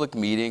the public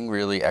meeting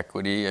really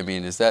equity? I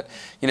mean, is that,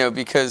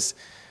 because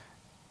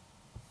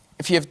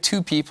if you have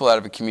 2 people out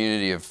of a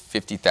community of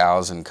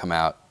 50,000 come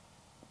out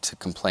to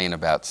complain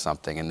about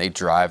something and they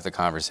drive the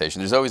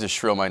conversation, there's always a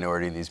shrill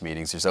minority in these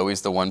meetings. There's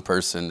always the one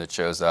person that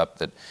shows up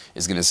that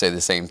is going to say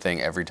the same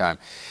thing every time.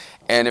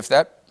 And if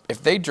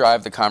they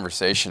drive the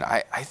conversation,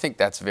 I think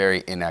that's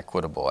very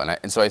inequitable.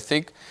 And so I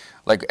think,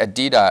 like at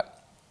DDOT,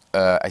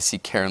 I see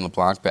Karen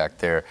LeBlanc back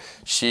there.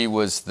 She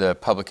was the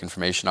public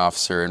information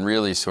officer and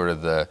really sort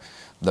of the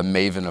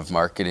maven of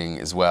marketing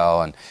as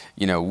well. And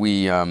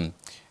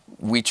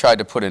we tried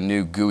to put a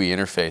new GUI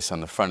interface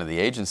on the front of the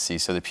agency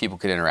so that people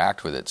could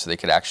interact with it. So they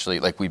could actually,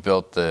 like, we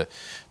built the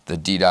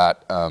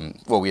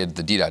DDOT, we had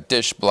the DDOT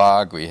Dish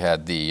blog, we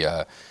had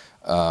the,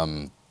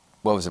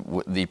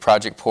 the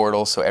project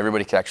portal, so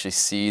everybody could actually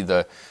see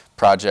the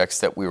projects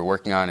that we were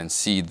working on and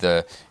see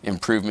the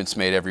improvements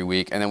made every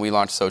week. And then we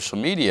launched social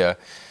media.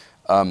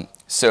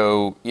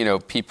 So,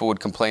 people would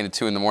complain at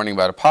 2 in the morning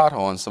about a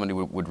pothole and somebody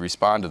would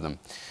respond to them.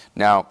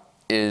 Now,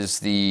 is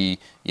the,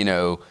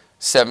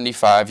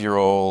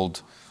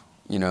 75-year-old,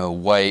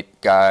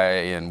 white guy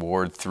in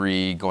Ward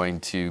 3 going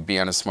to be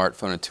on a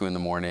smartphone at 2 in the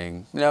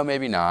morning? No,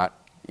 maybe not.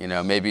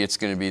 Maybe it's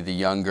going to be the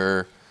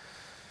younger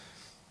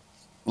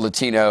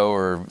Latino,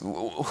 or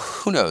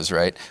who knows,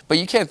 right? But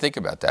you can't think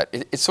about that.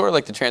 It's sort of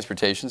like the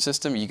transportation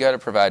system. You got to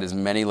provide as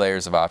many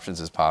layers of options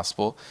as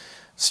possible.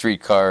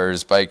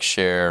 Streetcars, bike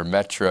share,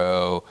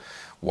 metro,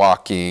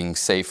 walking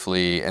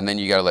safely, and then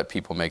you got to let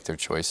people make their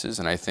choices.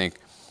 And I think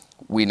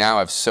we now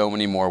have so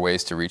many more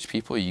ways to reach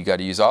people. You got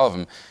to use all of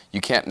them.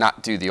 You can't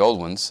not do the old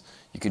ones.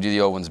 You can do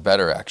the old ones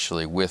better,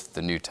 actually, with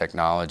the new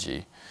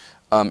technology.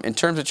 In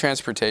terms of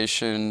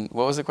transportation,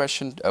 what was the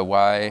question?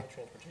 Why?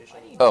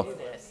 Oh,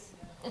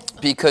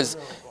 because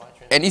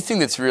anything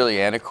that's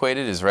really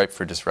antiquated is ripe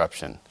for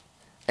disruption.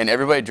 And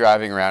everybody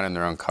driving around in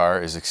their own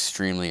car is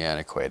extremely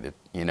antiquated,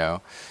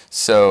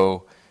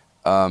 So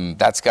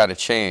that's got to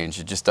change.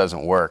 It just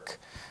doesn't work.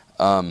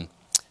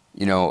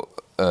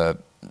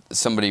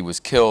 Somebody was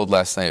killed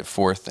last night at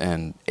 4th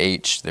and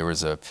H. There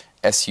was a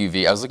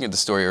SUV. I was looking at the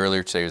story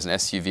earlier today. There was an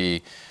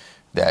SUV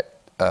that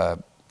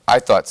I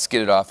thought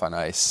skidded off on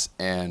ice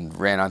and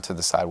ran onto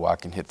the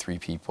sidewalk and hit 3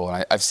 people.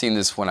 And I've seen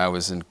this when I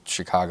was in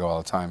Chicago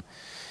all the time.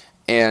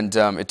 And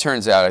it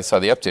turns out, I saw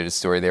the updated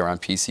story, they were on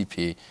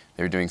PCP.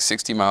 They were doing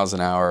 60 miles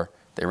an hour.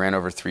 They ran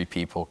over 3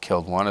 people,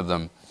 killed one of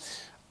them.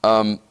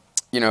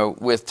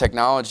 With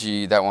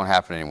technology, that won't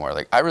happen anymore.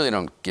 Like, I really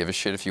don't give a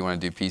shit if you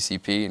want to do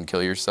PCP and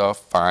kill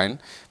yourself, fine.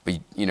 But,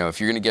 if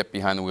you're going to get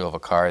behind the wheel of a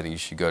car, I think you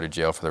should go to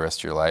jail for the rest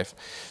of your life.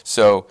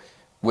 So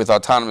with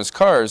autonomous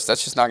cars,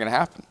 that's just not going to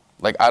happen.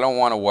 Like, I don't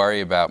want to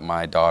worry about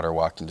my daughter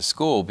walking to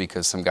school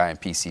because some guy in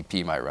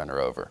PCP might run her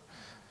over.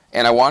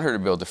 And I want her to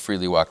be able to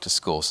freely walk to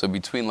school. So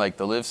between, like,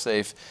 the Live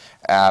Safe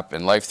app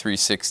and Life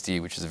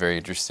 360, which is a very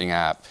interesting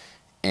app,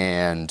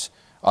 and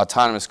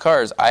autonomous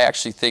cars, I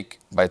actually think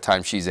by the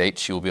time she's 8,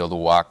 she will be able to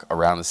walk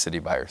around the city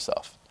by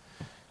herself.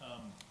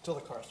 Until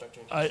the cars start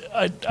changing.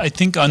 I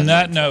think on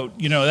that note,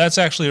 that's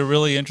actually a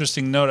really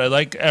interesting note. I'd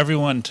like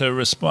everyone to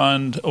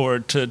respond or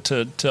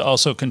to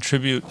also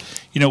contribute.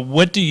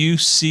 What do you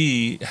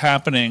see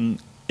happening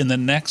in the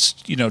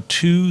next,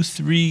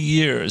 2-3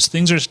 years?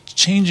 Things are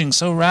changing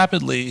so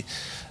rapidly,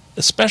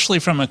 especially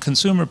from a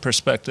consumer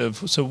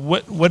perspective. So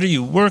what are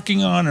you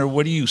working on, or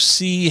what do you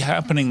see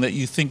happening that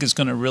you think is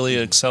going to really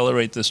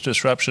accelerate this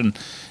disruption?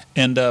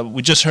 And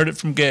we just heard it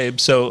from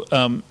Gabe. So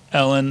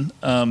Ellen,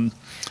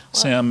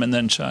 Sam, and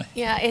then Shai.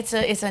 Yeah, it's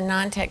a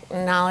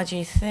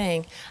non-technology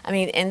thing. I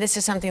mean, and this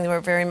is something that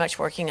we're very much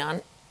working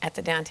on at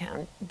the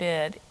downtown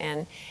bid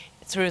and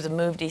through the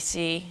Move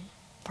DC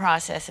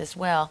process as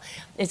well.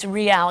 It's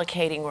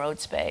reallocating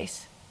road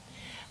space.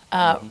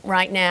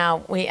 Right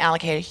now, we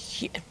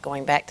allocate,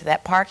 going back to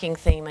that parking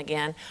theme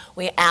again,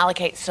 we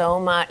allocate so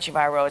much of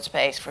our road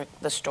space for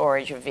the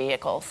storage of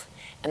vehicles,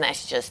 and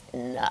that's just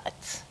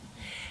nuts.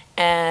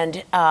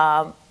 And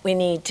we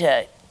need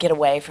to get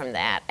away from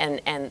that.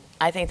 And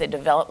I think the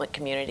development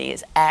community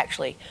is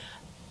actually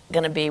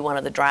going to be one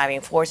of the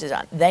driving forces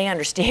on. They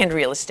understand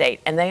real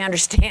estate, and they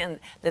understand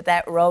that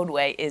that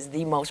roadway is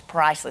the most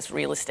priceless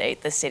real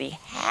estate the city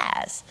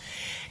has.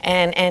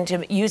 And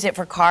to use it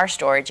for car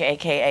storage,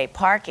 AKA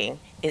parking,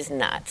 is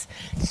nuts.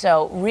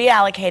 So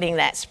reallocating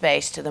that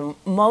space to the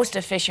most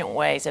efficient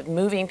ways of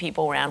moving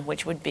people around,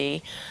 which would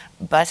be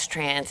bus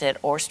transit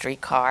or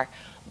streetcar,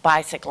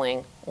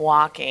 bicycling,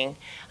 walking,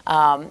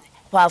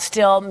 while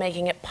still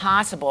making it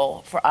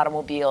possible for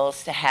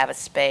automobiles to have a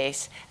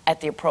space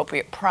at the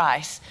appropriate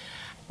price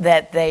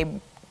that they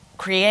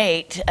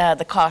create,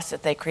 the cost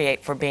that they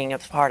create for being a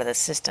part of the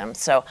system.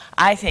 So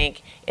I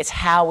think it's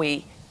how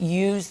we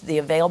use the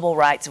available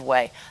rights of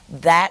way.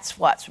 That's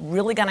what's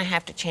really going to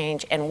have to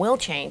change and will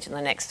change in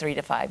the next 3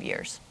 to 5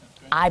 years,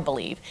 I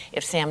believe,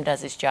 if Sam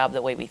does his job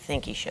the way we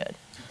think he should.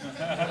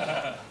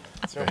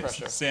 No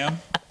pressure. Sam?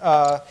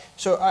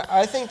 So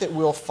I think that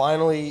we'll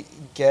finally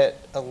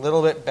get a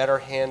little bit better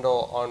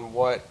handle on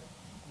what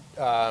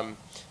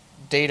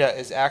data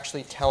is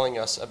actually telling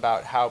us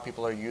about how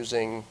people are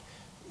using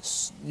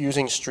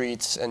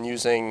streets and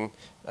using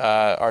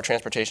our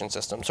transportation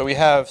system. So we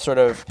have sort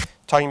of,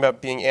 talking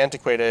about being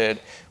antiquated,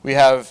 we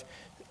have,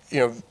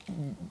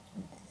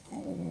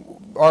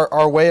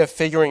 our way of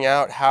figuring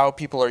out how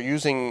people are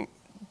using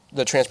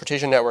the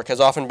transportation network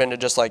has often been to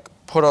just like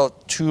put a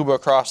tube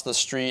across the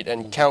street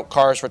and count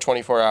cars for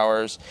 24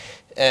 hours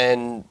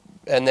and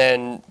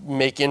then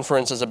make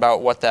inferences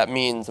about what that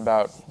means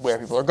about where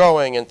people are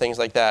going and things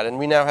like that. And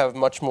we now have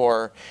much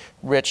more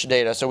rich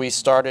data. So we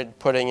started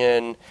putting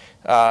in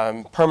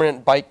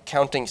permanent bike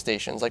counting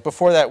stations. Like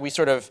before that,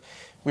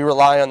 we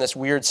rely on this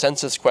weird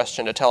census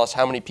question to tell us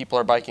how many people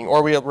are biking,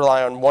 or we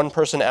rely on one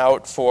person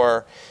out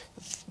for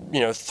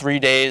 3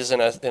 days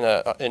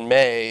in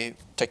May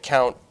to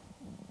count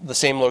the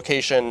same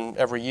location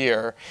every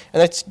year. And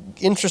that's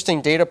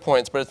interesting data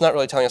points, but it's not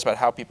really telling us about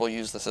how people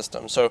use the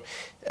system. So,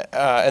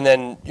 and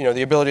then,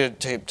 the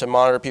ability to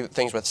monitor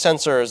things with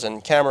sensors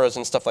and cameras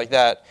and stuff like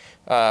that,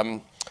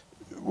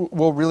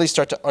 we'll really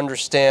start to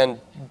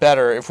understand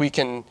better if we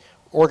can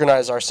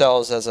organize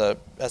ourselves as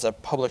a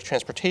public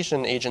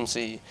transportation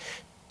agency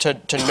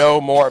to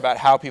know more about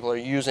how people are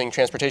using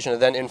transportation to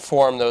then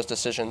inform those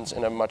decisions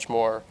in a much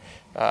more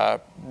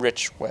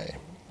rich way.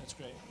 That's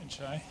great. And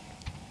Shai?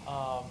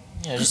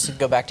 Just to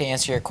go back to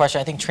answer your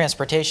question, I think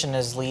transportation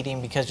is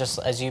leading because, just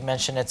as you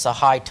mentioned, it's a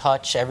high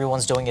touch.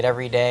 Everyone's doing it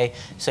every day.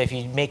 So if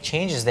you make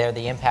changes there,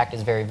 the impact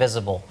is very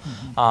visible.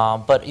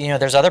 Mm-hmm. But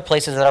there's other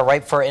places that are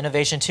ripe for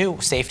innovation too.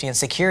 Safety and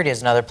security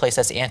is another place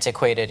that's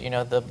antiquated.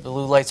 The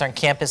blue lights on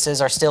campuses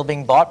are still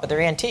being bought, but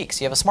they're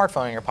antiques. You have a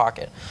smartphone in your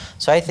pocket.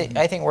 So I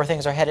think where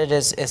things are headed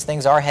is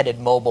things are headed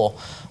mobile.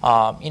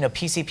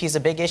 PCP is a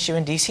big issue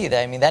in DC.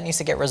 That needs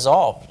to get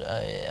resolved.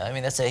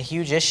 That's a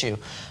huge issue.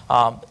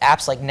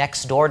 Apps like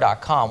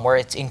Nextdoor.com, where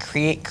it's in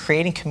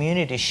creating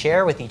community to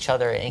share with each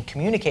other and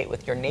communicate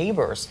with your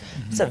neighbors.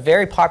 Mm-hmm. It's a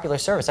very popular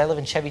service. I live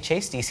in Chevy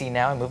Chase, DC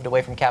now. I moved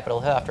away from Capitol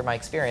Hill after my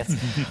experience.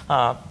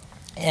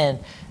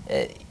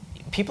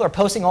 People are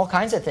posting all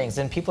kinds of things,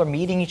 and people are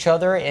meeting each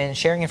other and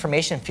sharing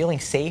information, feeling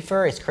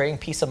safer. It's creating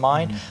peace of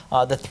mind.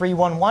 Mm-hmm. The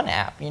 311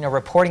 app,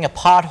 reporting a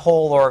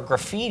pothole or a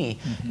graffiti,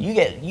 mm-hmm.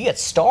 you get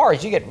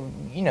stars.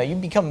 You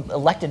become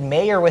elected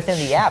mayor within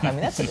the app.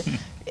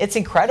 It's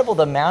incredible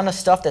the amount of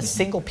stuff that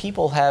single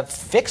people have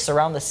fixed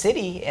around the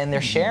city, and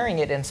they're sharing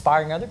it,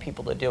 inspiring other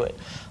people to do it.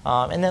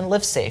 And then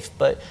live safe.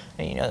 But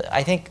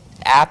I think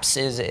apps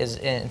is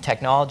in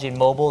technology and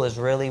mobile is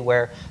really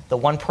where the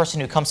one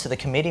person who comes to the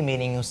committee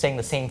meeting who's saying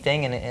the same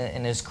thing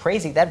and is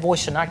crazy, that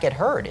voice should not get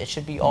heard. It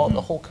should be all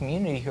the whole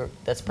community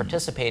that's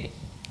participating.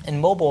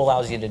 And mobile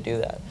allows you to do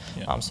that.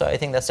 Yeah. So I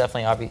think that's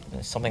definitely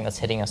something that's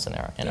hitting us in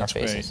our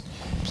faces.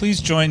 Great. Please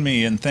join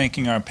me in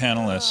thanking our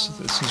panelists.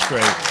 This is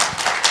great.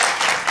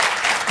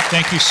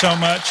 Thank you so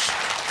much.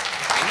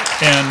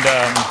 And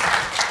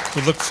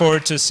we look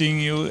forward to seeing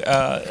you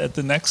at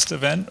the next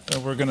event.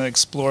 We're going to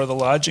explore the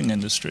lodging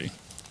industry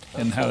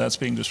and how that's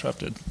being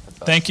disrupted.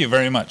 Thank you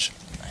very much.